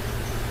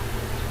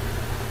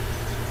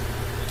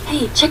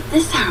 Hey, check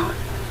this out.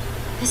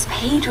 This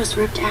page was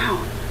ripped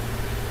out.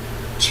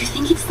 Do you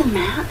think it's the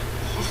map?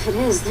 If it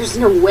is, there's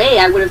no way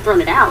I would have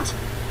thrown it out.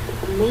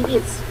 Maybe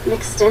it's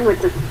mixed in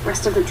with the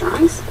rest of the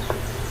drawings?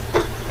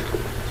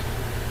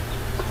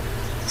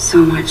 So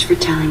much for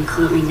telling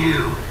Chloe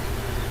now.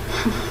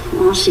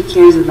 All she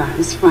cares about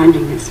is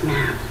finding this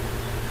map.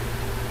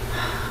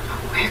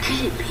 Where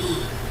could it be?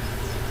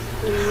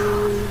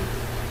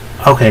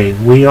 Okay,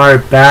 we are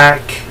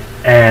back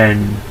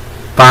and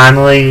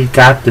finally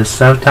got the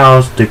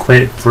subtitles to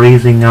quit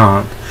freezing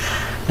up.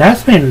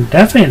 That's been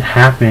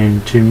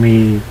happening to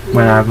me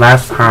when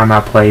last time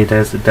I played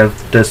this.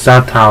 The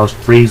subtitles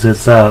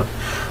freezes up.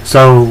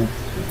 So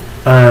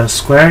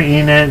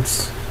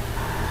SquareEnix,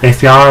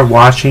 if y'all are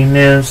watching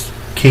this,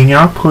 can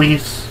y'all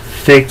please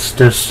fix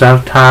the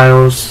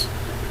subtitles?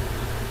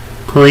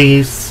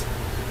 Please.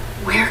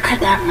 Where could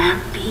that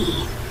map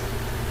be?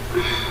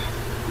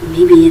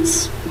 Maybe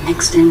it's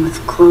mixed in with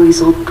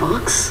Chloe's old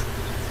books?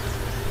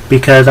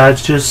 because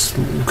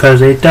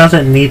because it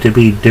doesn't need to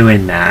be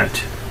doing that.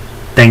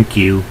 Thank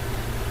you.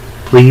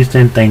 Please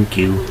and thank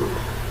you.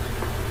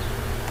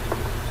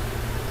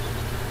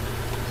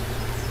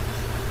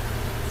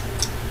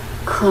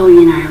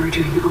 Chloe and I were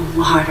doing a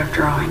lot of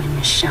drawing in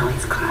Miss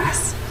Shelley's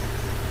class.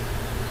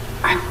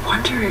 I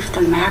wonder if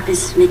the map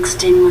is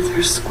mixed in with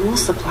her school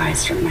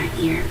supplies from that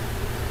year.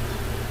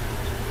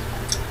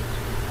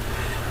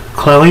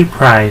 Chloe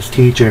Price,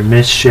 teacher,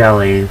 Miss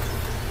Shelley.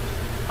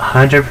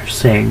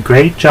 100%.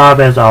 Great job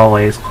as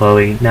always,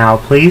 Chloe. Now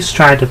please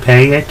try to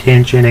pay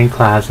attention in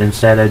class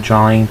instead of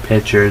drawing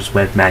pictures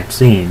with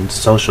Maxine.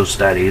 Social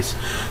Studies.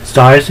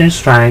 Stars and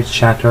Stripes,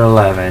 Chapter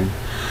 11.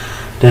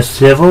 The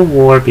Civil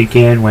War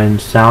began when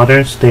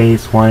Southern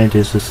states wanted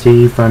to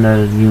secede from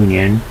the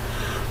Union.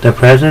 The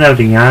President of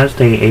the United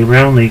States,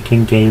 Abraham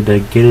Lincoln, gave the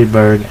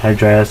Gettysburg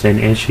Address and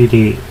issued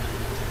the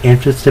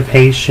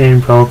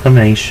Emancipation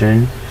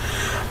Proclamation.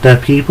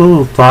 The people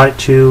who fought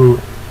to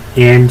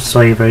end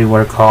slavery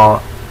were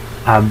called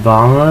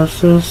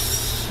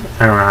abolitionists.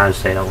 I don't know how to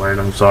say that word.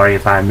 I'm sorry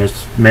if I miss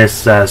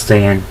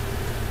saying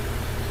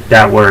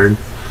that word.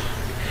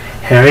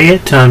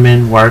 Harriet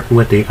Tubman worked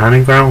with the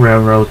Underground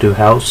Railroad to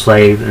help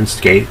slaves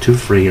escape to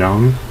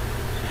freedom.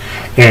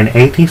 In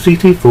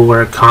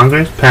 1864,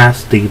 Congress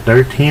passed the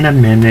 13th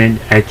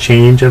Amendment, a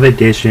change of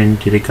addition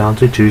to the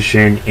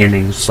Constitution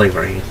ending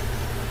slavery.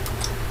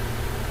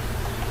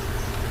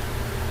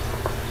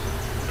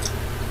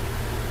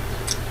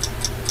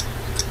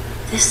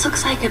 This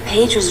looks like a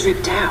page was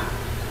ripped out.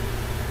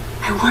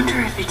 I wonder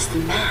if it's the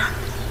map.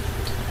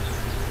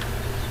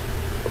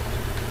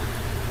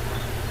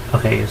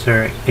 Okay, is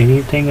there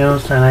anything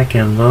else that I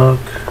can look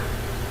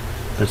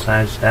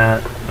besides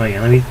that? Oh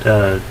yeah, let me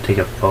take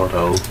a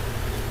photo.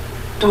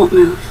 Don't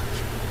move.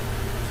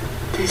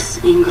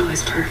 This angle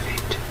is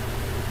perfect.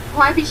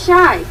 Why be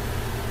shy?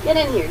 Get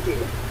in here,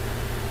 dude.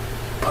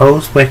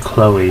 Pose with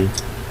Chloe.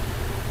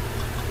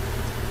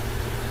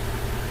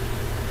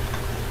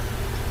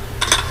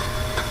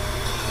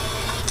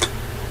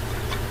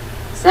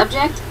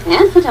 Subject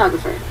and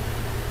photographer.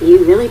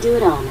 You really do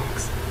it all,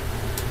 Max.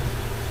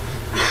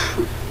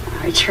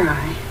 I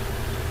try.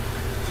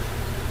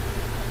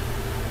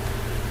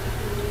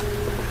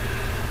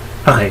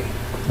 Okay,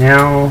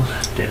 now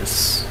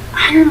this.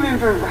 I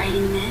remember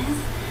writing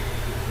this.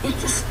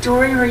 It's a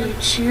story where you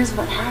choose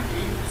what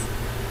happens.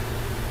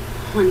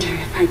 Wonder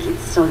if I could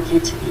still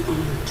get to the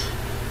end.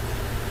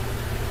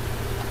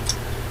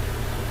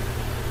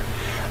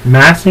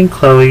 Max and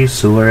Chloe's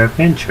Sewer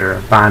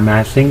Adventure by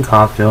Maxine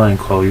Caulfield and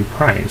Chloe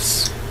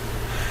Price.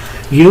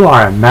 You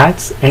are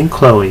Max and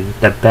Chloe,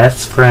 the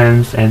best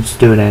friends and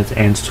students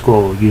in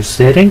school. You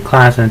sit in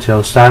class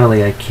until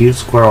suddenly a cute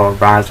squirrel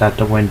arrives at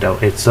the window.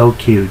 It's so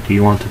cute. Do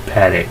you want to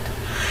pet it?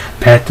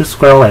 Pet the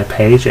squirrel at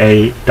page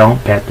 8.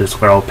 Don't pet the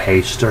squirrel,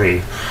 page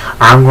 3.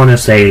 I'm going to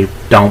say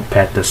don't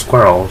pet the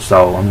squirrel,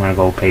 so I'm going to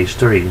go page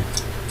 3.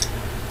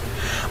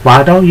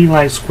 Why don't you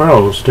like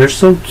squirrels? They're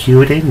so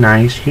cute and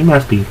nice. You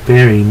must be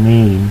very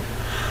mean.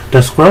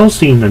 The squirrel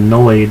seemed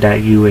annoyed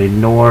that you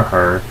ignore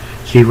her.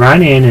 She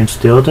run in and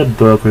steal the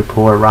book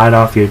report right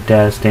off your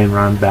desk, then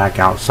run back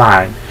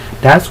outside.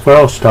 That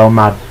squirrel stole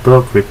my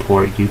book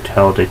report, you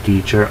tell the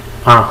teacher.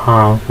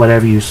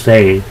 Whatever you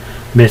say.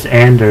 Miss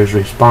Anders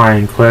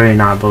responded, clearly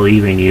not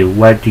believing you.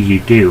 What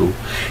do?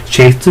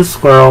 Chase the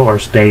squirrel or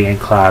stay in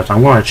class?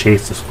 I'm going to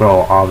chase the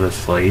squirrel,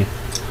 obviously.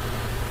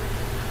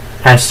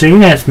 As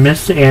soon as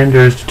Miss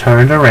Anders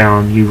turned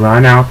around, you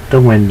run out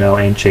the window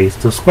and chase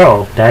the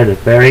squirrel. That is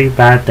a very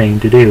bad thing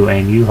to do,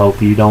 and you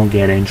hope you don't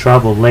get in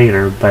trouble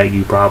later, but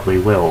you probably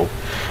will.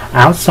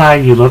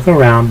 Outside, you look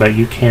around, but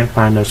you can't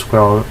find the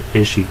squirrel.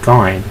 Is she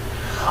gone?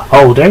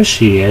 Oh, there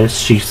she is.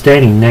 She's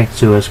standing next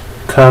to a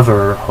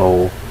cover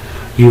hole.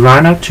 You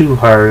run up to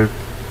her,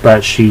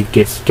 but she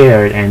gets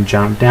scared and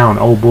jumps down.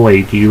 Oh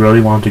boy, do you really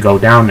want to go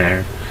down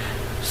there?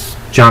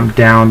 Jump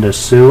down the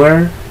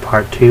sewer?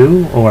 Part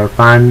 2, or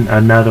find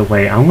another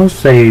way. I'm going to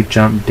say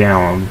jump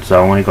down,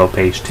 so I want to go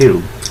page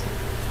 2.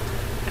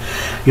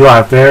 You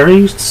are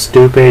very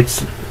stupid,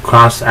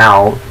 cross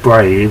out,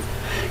 brave.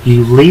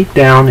 You leap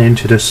down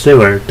into the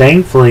sewer.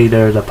 Thankfully,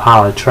 there's a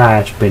pile of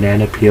trash,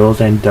 banana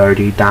peels, and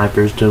dirty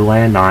diapers to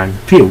land on.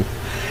 Phew!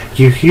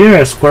 You hear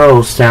a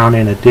squirrel sound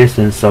in the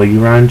distance, so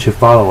you run to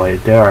follow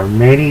it. There are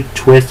many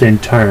twists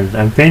and turns.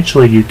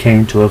 Eventually you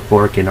came to a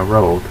fork in the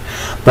road.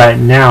 But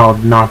now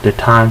not the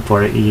time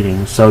for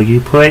eating, so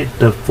you put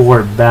the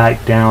fork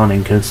back down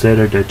and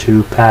consider the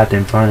two paths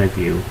in front of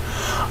you.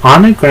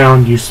 On the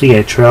ground you see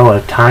a trail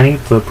of tiny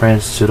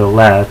footprints to the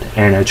left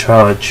and a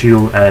trail of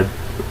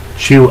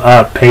chew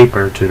up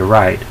paper to the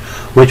right.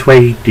 Which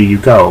way do you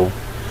go?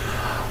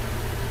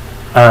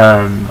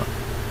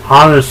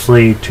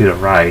 Obviously to the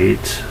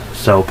right.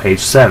 So page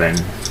 7.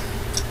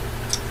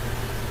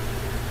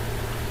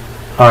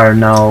 Or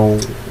no,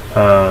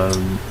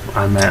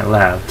 I meant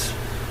left.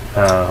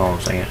 Hold on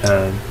a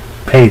second.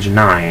 Page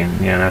 9.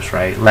 Yeah, that's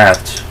right.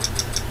 Left.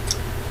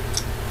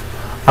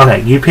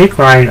 Okay, you pick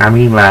right, I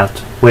mean left,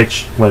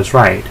 which was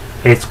right.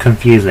 It's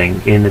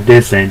confusing. In the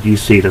distance, you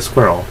see the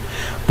squirrel.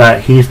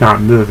 but he's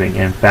not moving.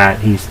 In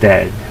fact, he's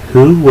dead.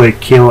 Who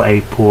would kill a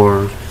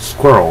poor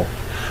squirrel?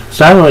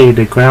 Suddenly,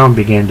 the ground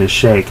began to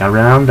shake.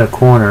 Around the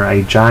corner,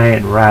 a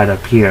giant rat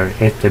appeared.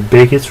 It's the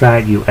biggest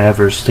rat you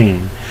ever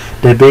seen.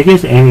 The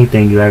biggest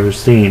anything you ever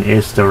seen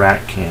is the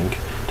Rat King.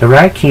 The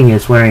Rat King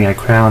is wearing a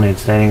crown and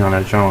standing on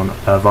a throne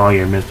of all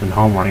your missing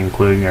homework,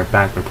 including your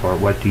back report.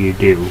 What do you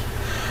do?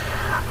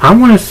 I'm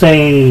going to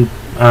say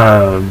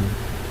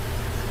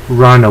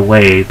run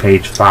away,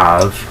 page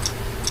 5.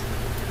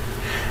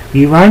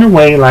 You run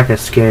away like a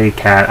scary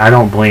cat. I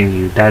don't blame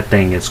you. That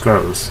thing is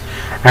gross.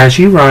 As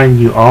you run,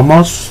 you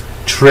almost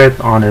trip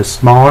on a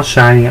small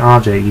shiny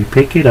object. You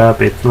pick it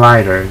up. It's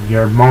lighter.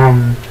 Your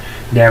mom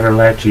never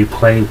let you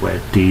play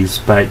with these,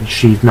 but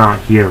she's not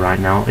here right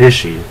now, is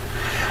she?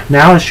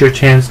 Now is your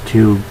chance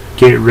to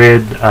get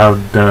rid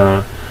of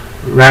the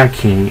Rat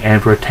King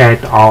and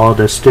protect all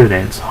the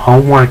students.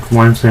 Homework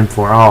once and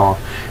for all.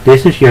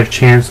 This is your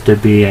chance to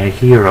be a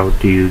hero.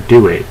 Do you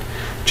do it?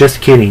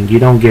 Just kidding, you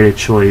don't get a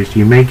choice.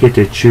 You may get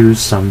to choose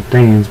some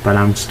things, but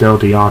I'm still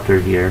the author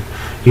here.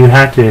 You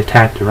have to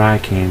attack the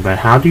Rat King, but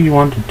how do you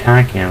want to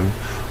attack him?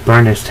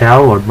 Burn his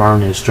tail or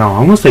burn his throne?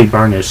 I'm going to say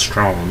burn his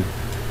throne.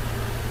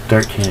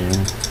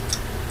 13.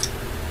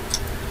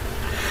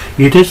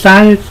 You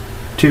decided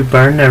to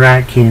burn the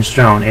Rat King's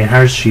throne. It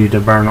hurts you to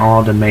burn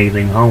all the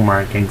amazing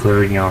homework,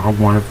 including your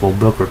wonderful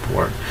book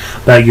report.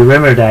 But you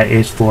remember that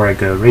it's for a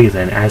good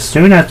reason. As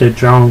soon as the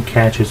throne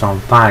catches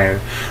on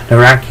fire, the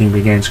Rat King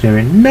begins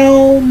screaming,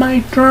 "No, my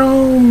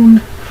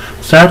throne!"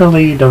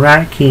 Suddenly, the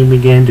Rat King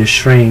began to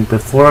shrink.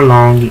 Before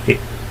long,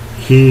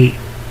 he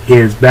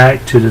is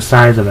back to the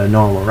size of a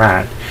normal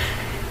rat.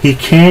 He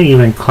can't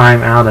even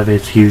climb out of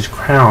his huge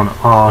crown.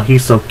 Aw,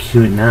 he's so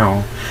cute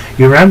now.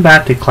 You run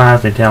back to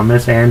class and tell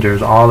Miss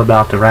Andrews all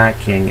about the Rat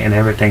King and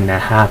everything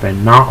that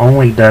happened. Not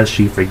only does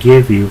she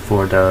forgive you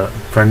for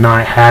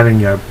not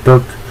having your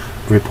book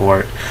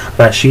report,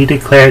 but she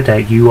declared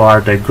that you are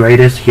the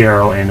greatest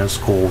hero in the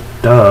school.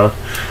 Duh.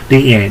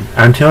 The end.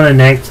 Until the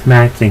next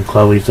Max and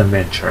Chloe's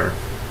adventure.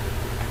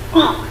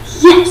 Oh,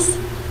 yes!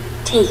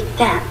 Take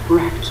that,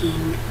 Rat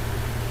King.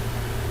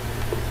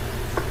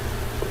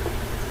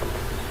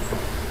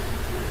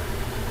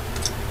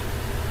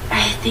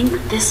 I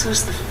think this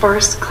was the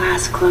first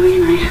class Chloe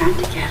and I had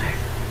together.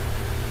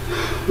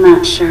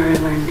 Not sure I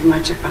learned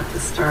much about the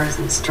stars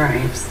and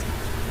stripes.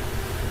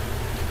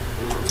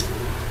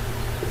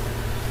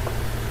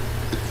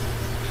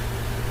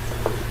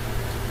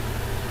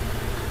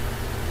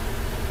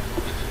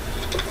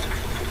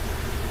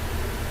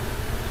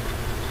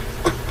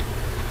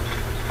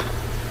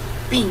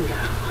 Bingo.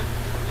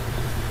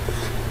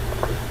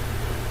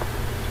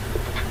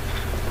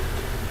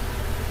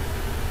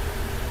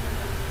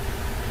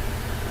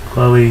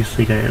 Chloe's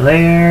Secret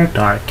Lair,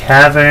 Dark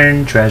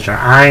Cavern, Treasure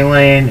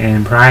Island,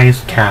 and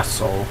Bryce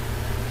Castle.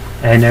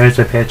 And there's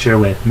a picture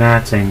with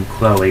Max and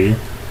Chloe.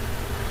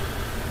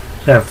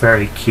 They're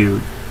very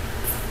cute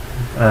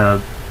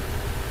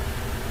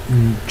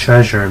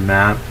treasure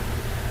map.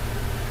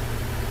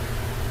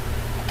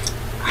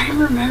 I'm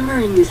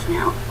remembering this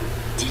now.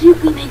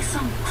 Didn't we make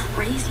some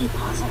crazy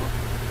puzzle?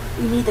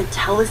 We made the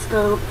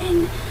telescope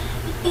and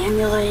the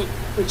amulet,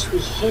 which we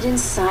hid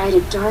inside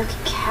a dark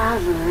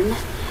cavern,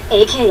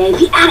 aka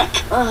the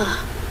attic. Ugh,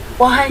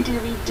 why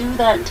did we do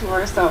that to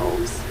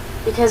ourselves?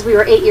 Because we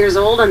were 8 years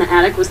old and the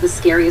attic was the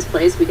scariest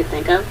place we could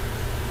think of.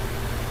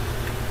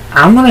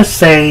 I'm gonna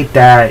say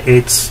that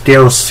it's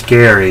still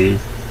scary.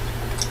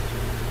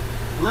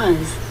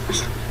 Was.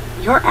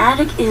 Your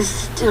attic is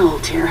still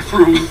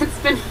terrifying. It's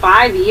been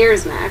 5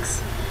 years,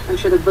 Max. I'm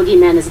sure the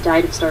boogeyman has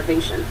died of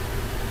starvation.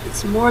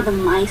 It's more the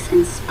mice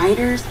and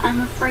spiders I'm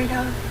afraid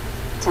of.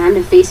 Time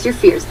to face your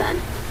fears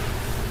then.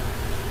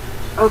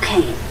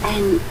 Okay,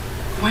 and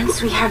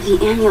once we have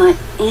the amulet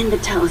and the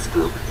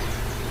telescope,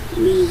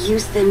 we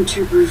use them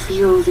to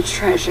reveal the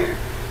treasure.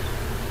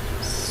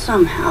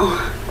 Somehow.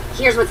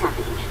 Here's what's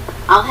happening.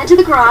 I'll head to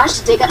the garage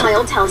to dig up my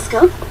old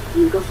telescope.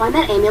 You go find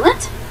that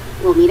amulet.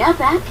 We'll meet out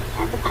back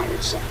at the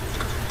pirate ship.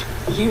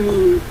 You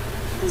mean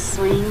the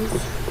swings?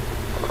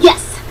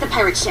 Yes, the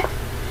pirate ship.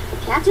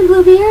 Captain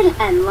Bluebeard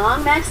and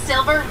Long Max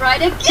Silver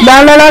ride again.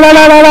 La la la la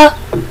la la la.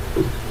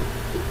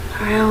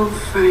 I'll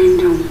find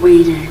a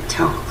way to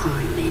tell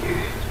Chloe later.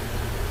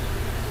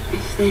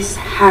 If this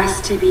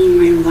has to be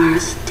my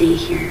last day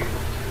here,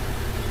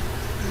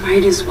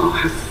 might as well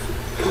have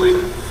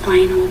one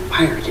final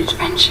pirate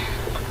adventure.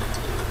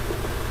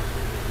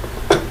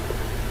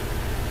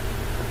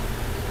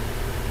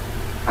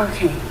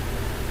 Okay,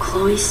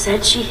 Chloe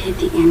said she hid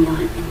the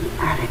amulet in the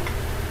attic.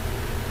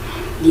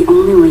 The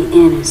only way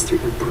in is through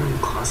the broom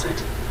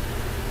closet.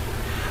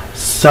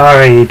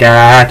 Sorry that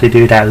I had to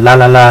do that la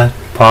la la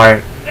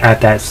part at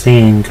that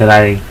scene because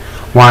I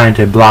wanted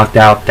to block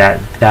out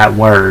that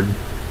word.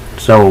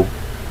 So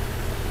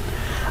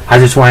I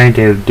just wanted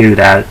to do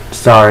that.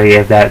 Sorry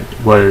if that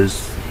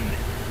was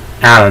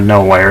out of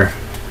nowhere.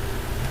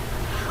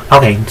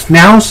 Okay,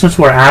 now since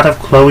we're out of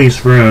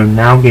Chloe's room,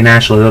 now we can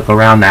actually look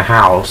around the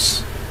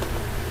house.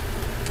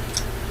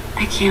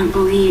 I can't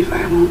believe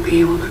I won't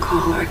be able to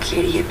call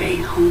Arcadia Bay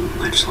home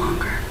much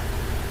longer.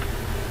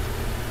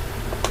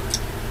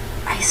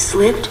 I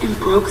slipped and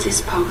broke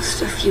this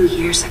post a few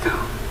years ago,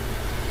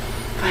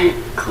 but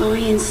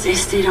Chloe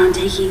insisted on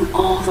taking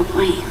all the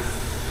blame.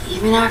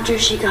 Even after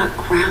she got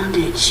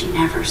grounded, she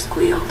never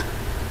squealed.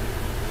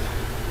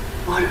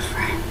 What a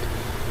friend.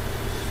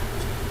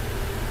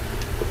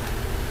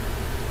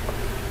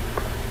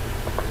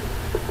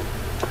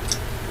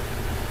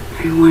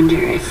 I wonder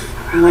if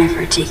I'll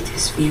ever take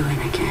this view in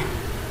again.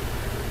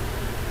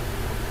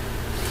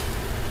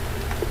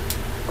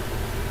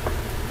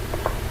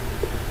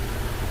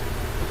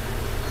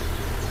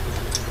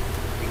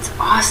 It's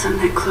awesome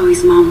that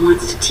Chloe's mom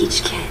wants to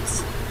teach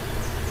kids.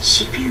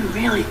 She'd be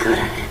really good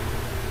at it.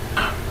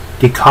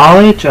 The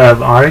College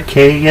of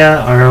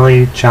Arcadia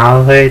Early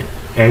Childhood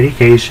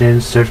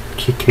Education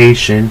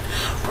Certification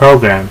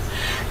Program.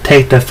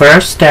 Take the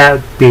first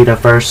step, be the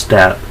first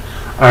step.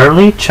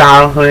 Early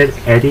childhood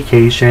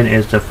education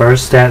is the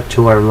first step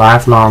to our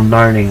lifelong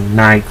learning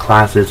night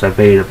classes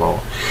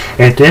available.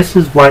 If this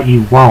is what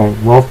you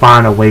want, we'll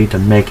find a way to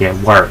make it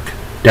work.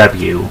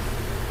 W.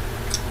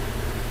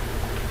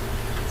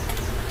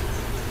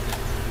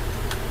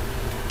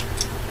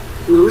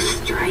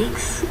 Most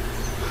strikes?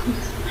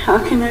 How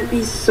can that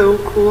be so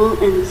cool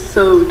and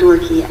so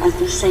dorky at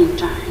the same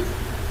time?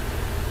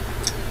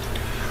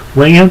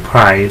 William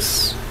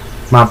Price,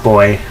 my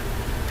boy.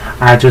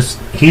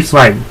 He's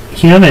like,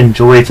 him and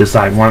Joyce is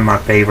like one of my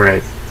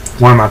favorite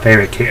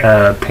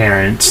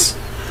parents.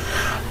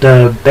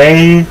 The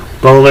Bay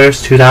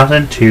Bowlers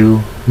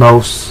 2002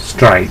 Most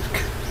Strike.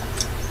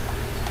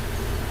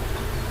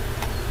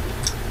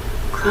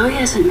 Chloe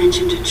hasn't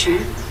mentioned a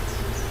trip.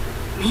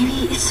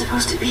 Maybe it's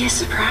supposed to be a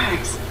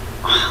surprise.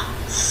 Oh,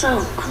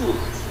 so cool.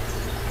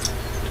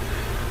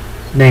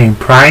 Name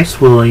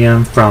Price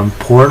William from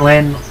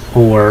Portland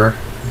or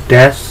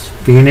Des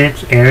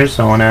Phoenix,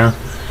 Arizona.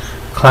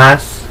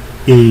 Class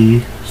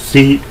E,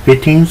 Seat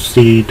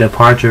 15C,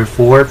 Departure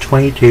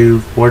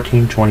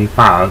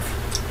 4/22/1425.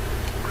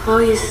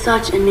 Chloe is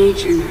such a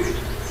nature nerd.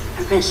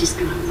 I bet she's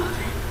gonna love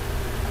it.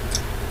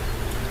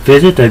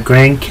 Visit the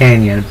Grand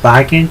Canyon.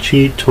 Bike and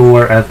cheat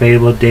tour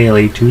available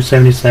daily.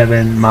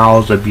 277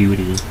 miles of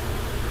beauty.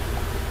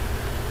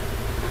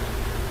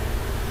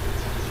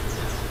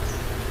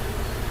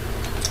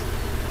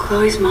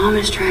 Chloe's mom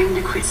is trying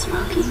to quit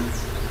smoking.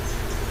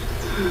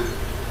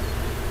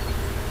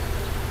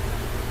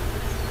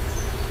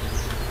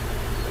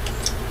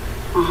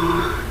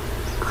 Aw,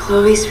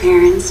 Chloe's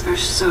parents are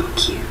so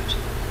cute.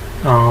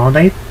 Aw,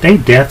 they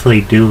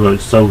definitely do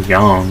look so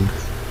young.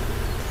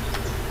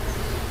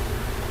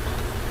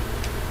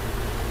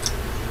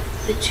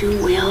 The Two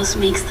Whales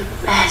makes the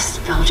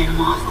best Belgian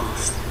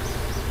waffles.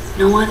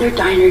 No other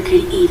diner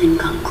could even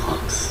come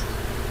close.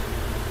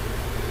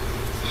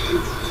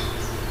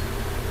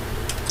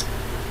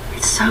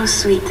 It's so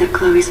sweet that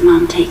Chloe's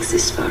mom takes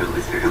this photo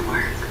with her to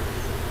work.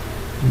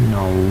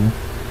 No.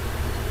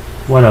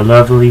 What a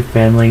lovely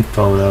family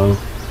photo.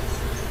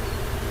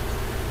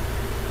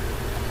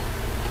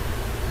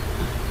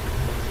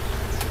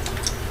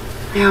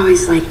 I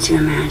always like to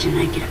imagine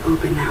I could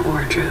open that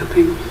wardrobe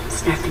and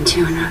step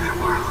into another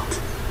world.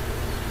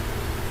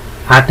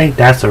 I think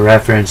that's a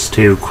reference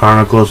to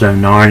Chronicles of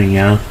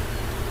Narnia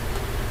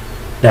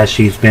that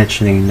she's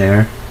mentioning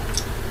there.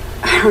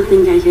 I don't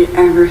think I could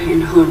ever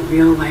handle a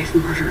real-life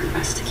murder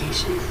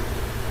investigation.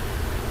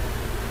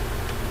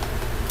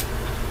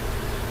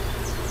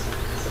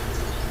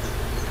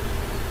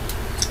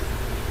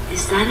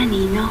 Is that an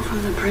email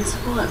from the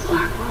principal at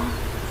Blackwell?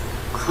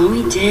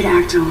 Chloe did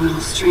act a little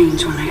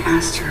strange when I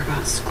asked her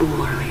about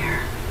school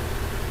earlier.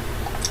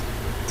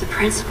 The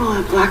principal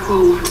at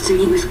Blackwell wants to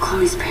meet with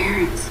Chloe's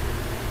parents.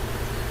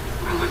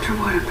 I wonder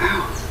what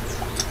about.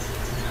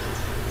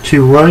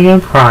 To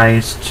William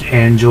Price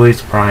and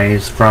Joyce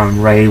Price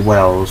from Ray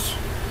Wells.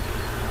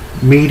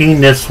 Meeting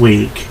this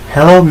week.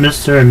 Hello,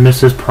 Mr. and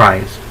Mrs.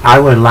 Price. I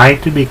would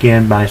like to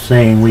begin by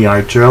saying we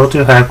are thrilled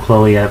to have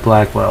Chloe at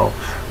Blackwell.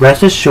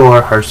 Rest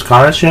assured, her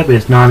scholarship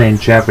is not in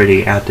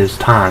jeopardy at this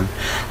time.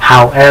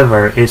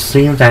 However, it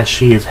seems that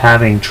she is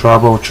having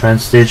trouble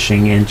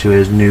transitioning into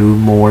his new,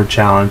 more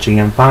challenging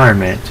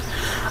environment.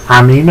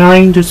 I'm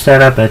emailing to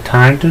set up a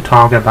time to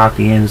talk about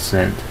the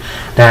incident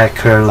that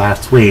occurred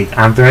last week.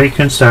 I'm very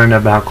concerned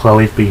about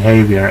Chloe's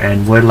behavior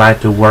and would like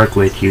to work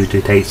with you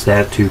to take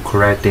steps to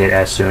correct it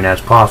as soon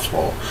as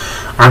possible.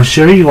 I'm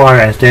sure you are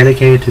as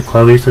dedicated to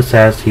Chloe's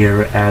success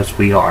here as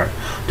we are.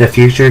 The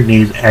future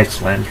needs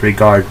excellence.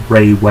 Regard,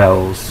 Ray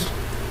Wells.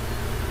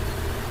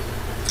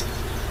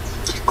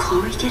 Did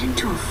Chloe get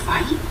into a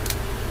fight?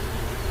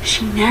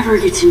 She never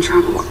gets in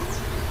trouble.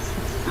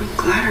 I'm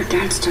glad her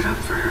dad stood up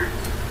for her.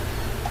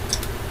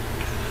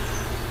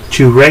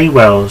 To Ray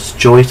Wells,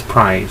 Joyce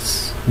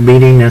Price.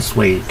 Meeting this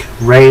week.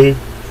 Ray,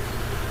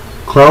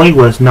 Chloe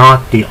was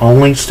not the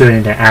only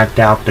student to act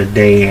out the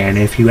day, and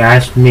if you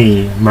ask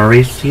me,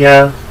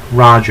 Maricia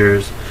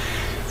Rogers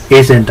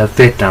isn't the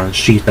victim,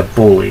 she's the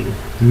bully.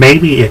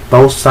 Maybe if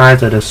both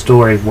sides of the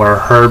story were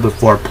heard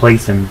before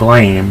placing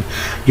blame,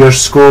 your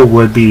school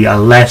would be a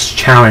less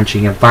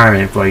challenging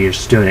environment for your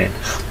student.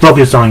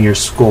 Focus on your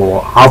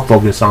school. I'll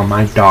focus on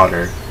my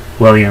daughter.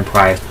 William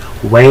Price.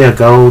 Way to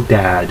go,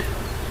 Dad.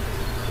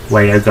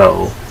 Way to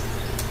go.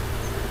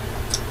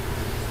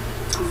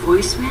 A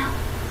voicemail?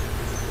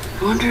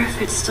 I wonder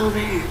if it's still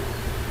there.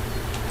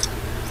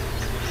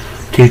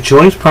 To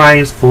Joyce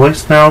Price,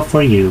 voicemail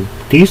for you.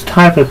 These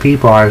type of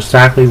people are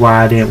exactly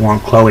why I didn't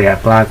want Chloe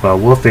at Blackwell.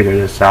 We'll figure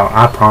this out.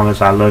 I promise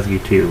I love you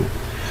too.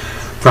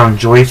 From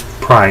Joyce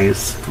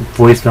Price,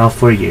 voicemail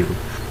for you.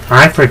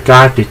 I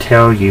forgot to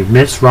tell you,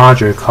 Miss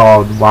Roger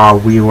called while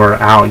we were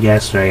out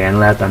yesterday and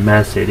left a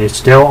message. It's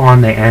still on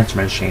the answer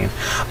machine,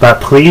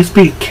 but please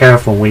be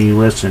careful when you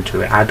listen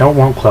to it. I don't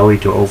want Chloe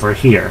to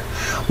overhear.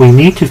 We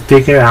need to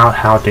figure out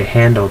how to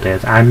handle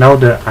this. I know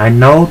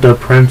the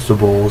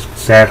principal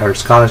said her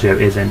scholarship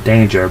is in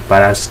danger,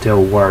 but I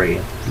still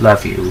worry.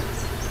 Love you.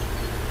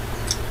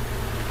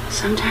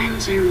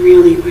 Sometimes I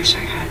really wish I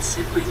had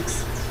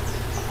siblings.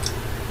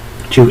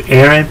 To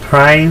Aaron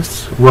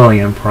Price,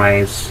 William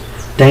Price.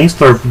 Thanks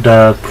for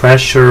the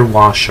pressure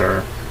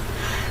washer.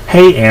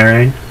 Hey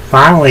Aaron,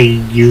 finally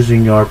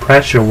using your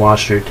pressure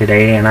washer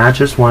today, and I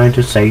just wanted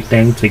to say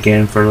thanks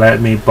again for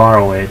letting me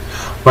borrow it.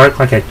 Worked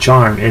like a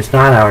charm. It's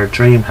not our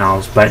dream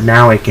house, but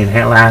now it can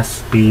at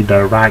last be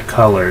the right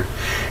color.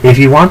 If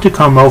you want to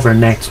come over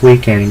next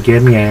weekend and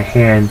give me a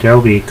hand,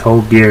 there'll be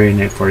cold beer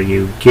in it for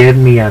you. Give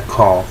me a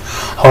call.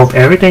 Hope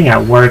everything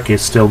at work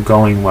is still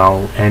going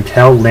well, and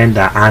tell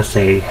Linda I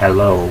say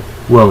hello.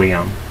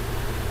 William.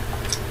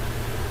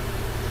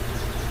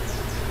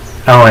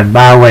 Oh, and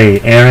by the way,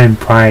 Aaron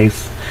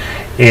Price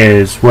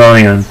is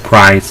William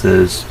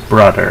Price's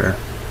brother.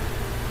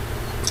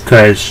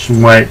 Because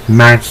what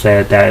Max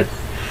said that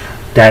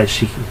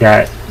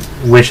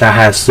wish I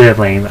had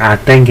siblings, I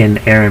think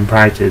Aaron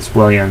Price is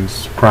William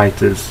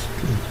Price's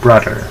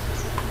brother.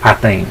 I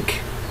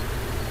think.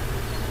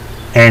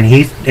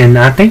 And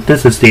I think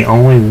this is the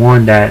only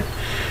one that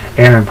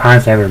Aaron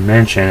Price ever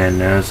mentioned in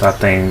this, I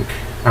think.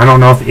 I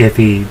don't know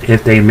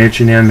if they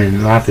mention him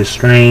in Life is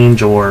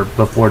Strange or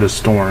Before the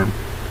Storm.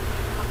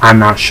 I'm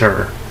not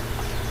sure.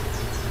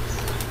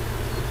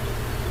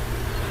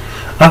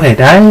 Okay,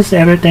 that is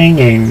everything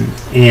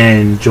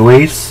in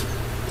Joyce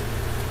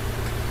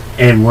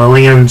and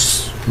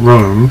William's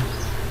room.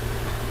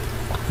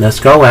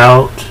 Let's go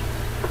out.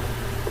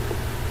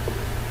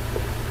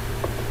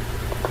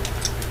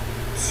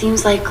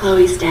 Seems like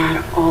Chloe's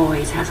dad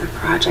always has a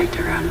project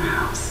around the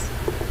house.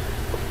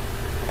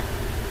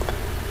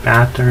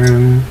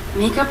 Bathroom.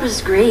 Makeup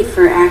is great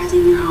for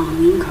acting in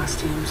Halloween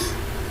costumes.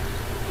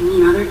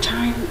 Any other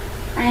time,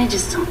 I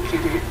just don't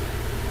get it.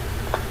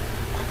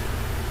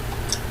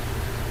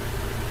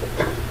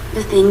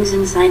 The things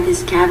inside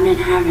this cabinet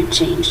haven't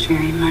changed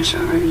very much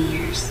over the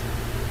years.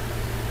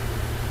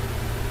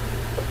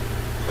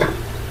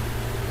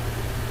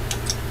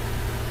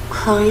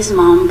 Chloe's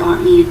mom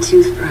bought me a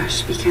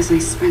toothbrush because I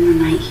spend the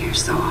night here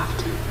so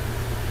often.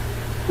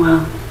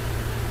 Well,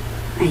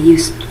 I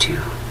used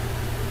to.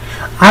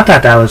 I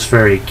thought that was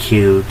very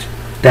cute.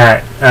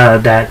 That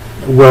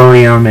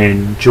William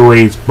and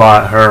Joyce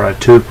bought her a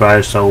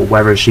toothbrush so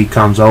whenever she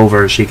comes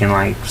over she can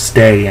like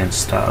stay and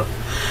stuff.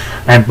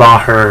 And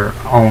bought her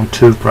own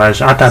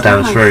toothbrush. I thought that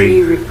was very.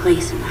 It's not my favorite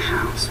place in the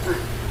house, but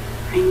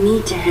I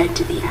need to head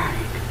to the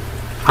attic.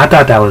 I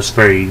thought that was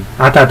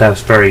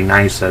very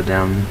nice of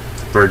them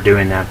for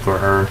doing that for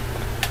her.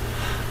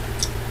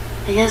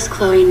 I guess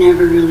Chloe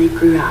never really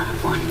grew out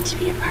of wanting to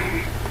be a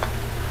pirate.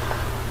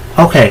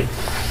 Okay.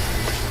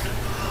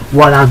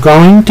 What I'm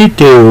going to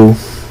do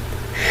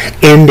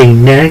in the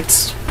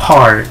next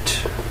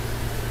part,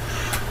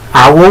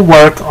 I will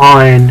work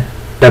on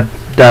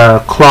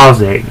the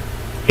closet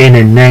in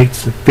the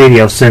next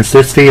video since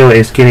this video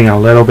is getting a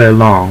little bit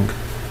long.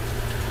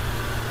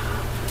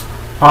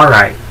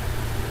 Alright.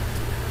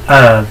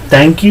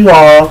 Thank you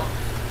all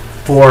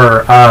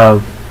for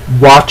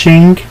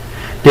watching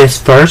this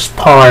first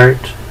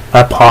part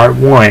of part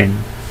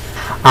 1.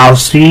 I'll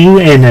see you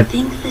in I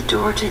think the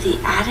door to the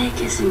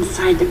attic is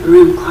inside the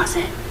broom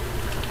closet.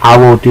 I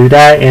will do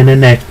that in the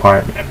next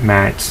part,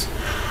 Max.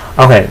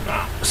 Okay,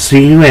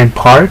 see you in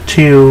part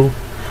 2.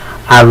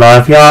 I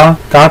love y'all.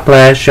 God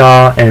bless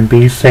y'all. And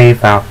be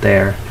safe out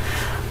there.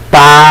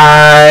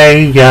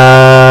 Bye.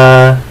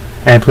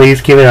 And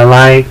please give it a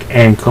like.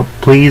 And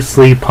please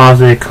leave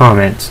positive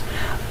comments.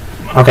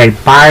 Okay,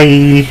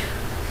 bye.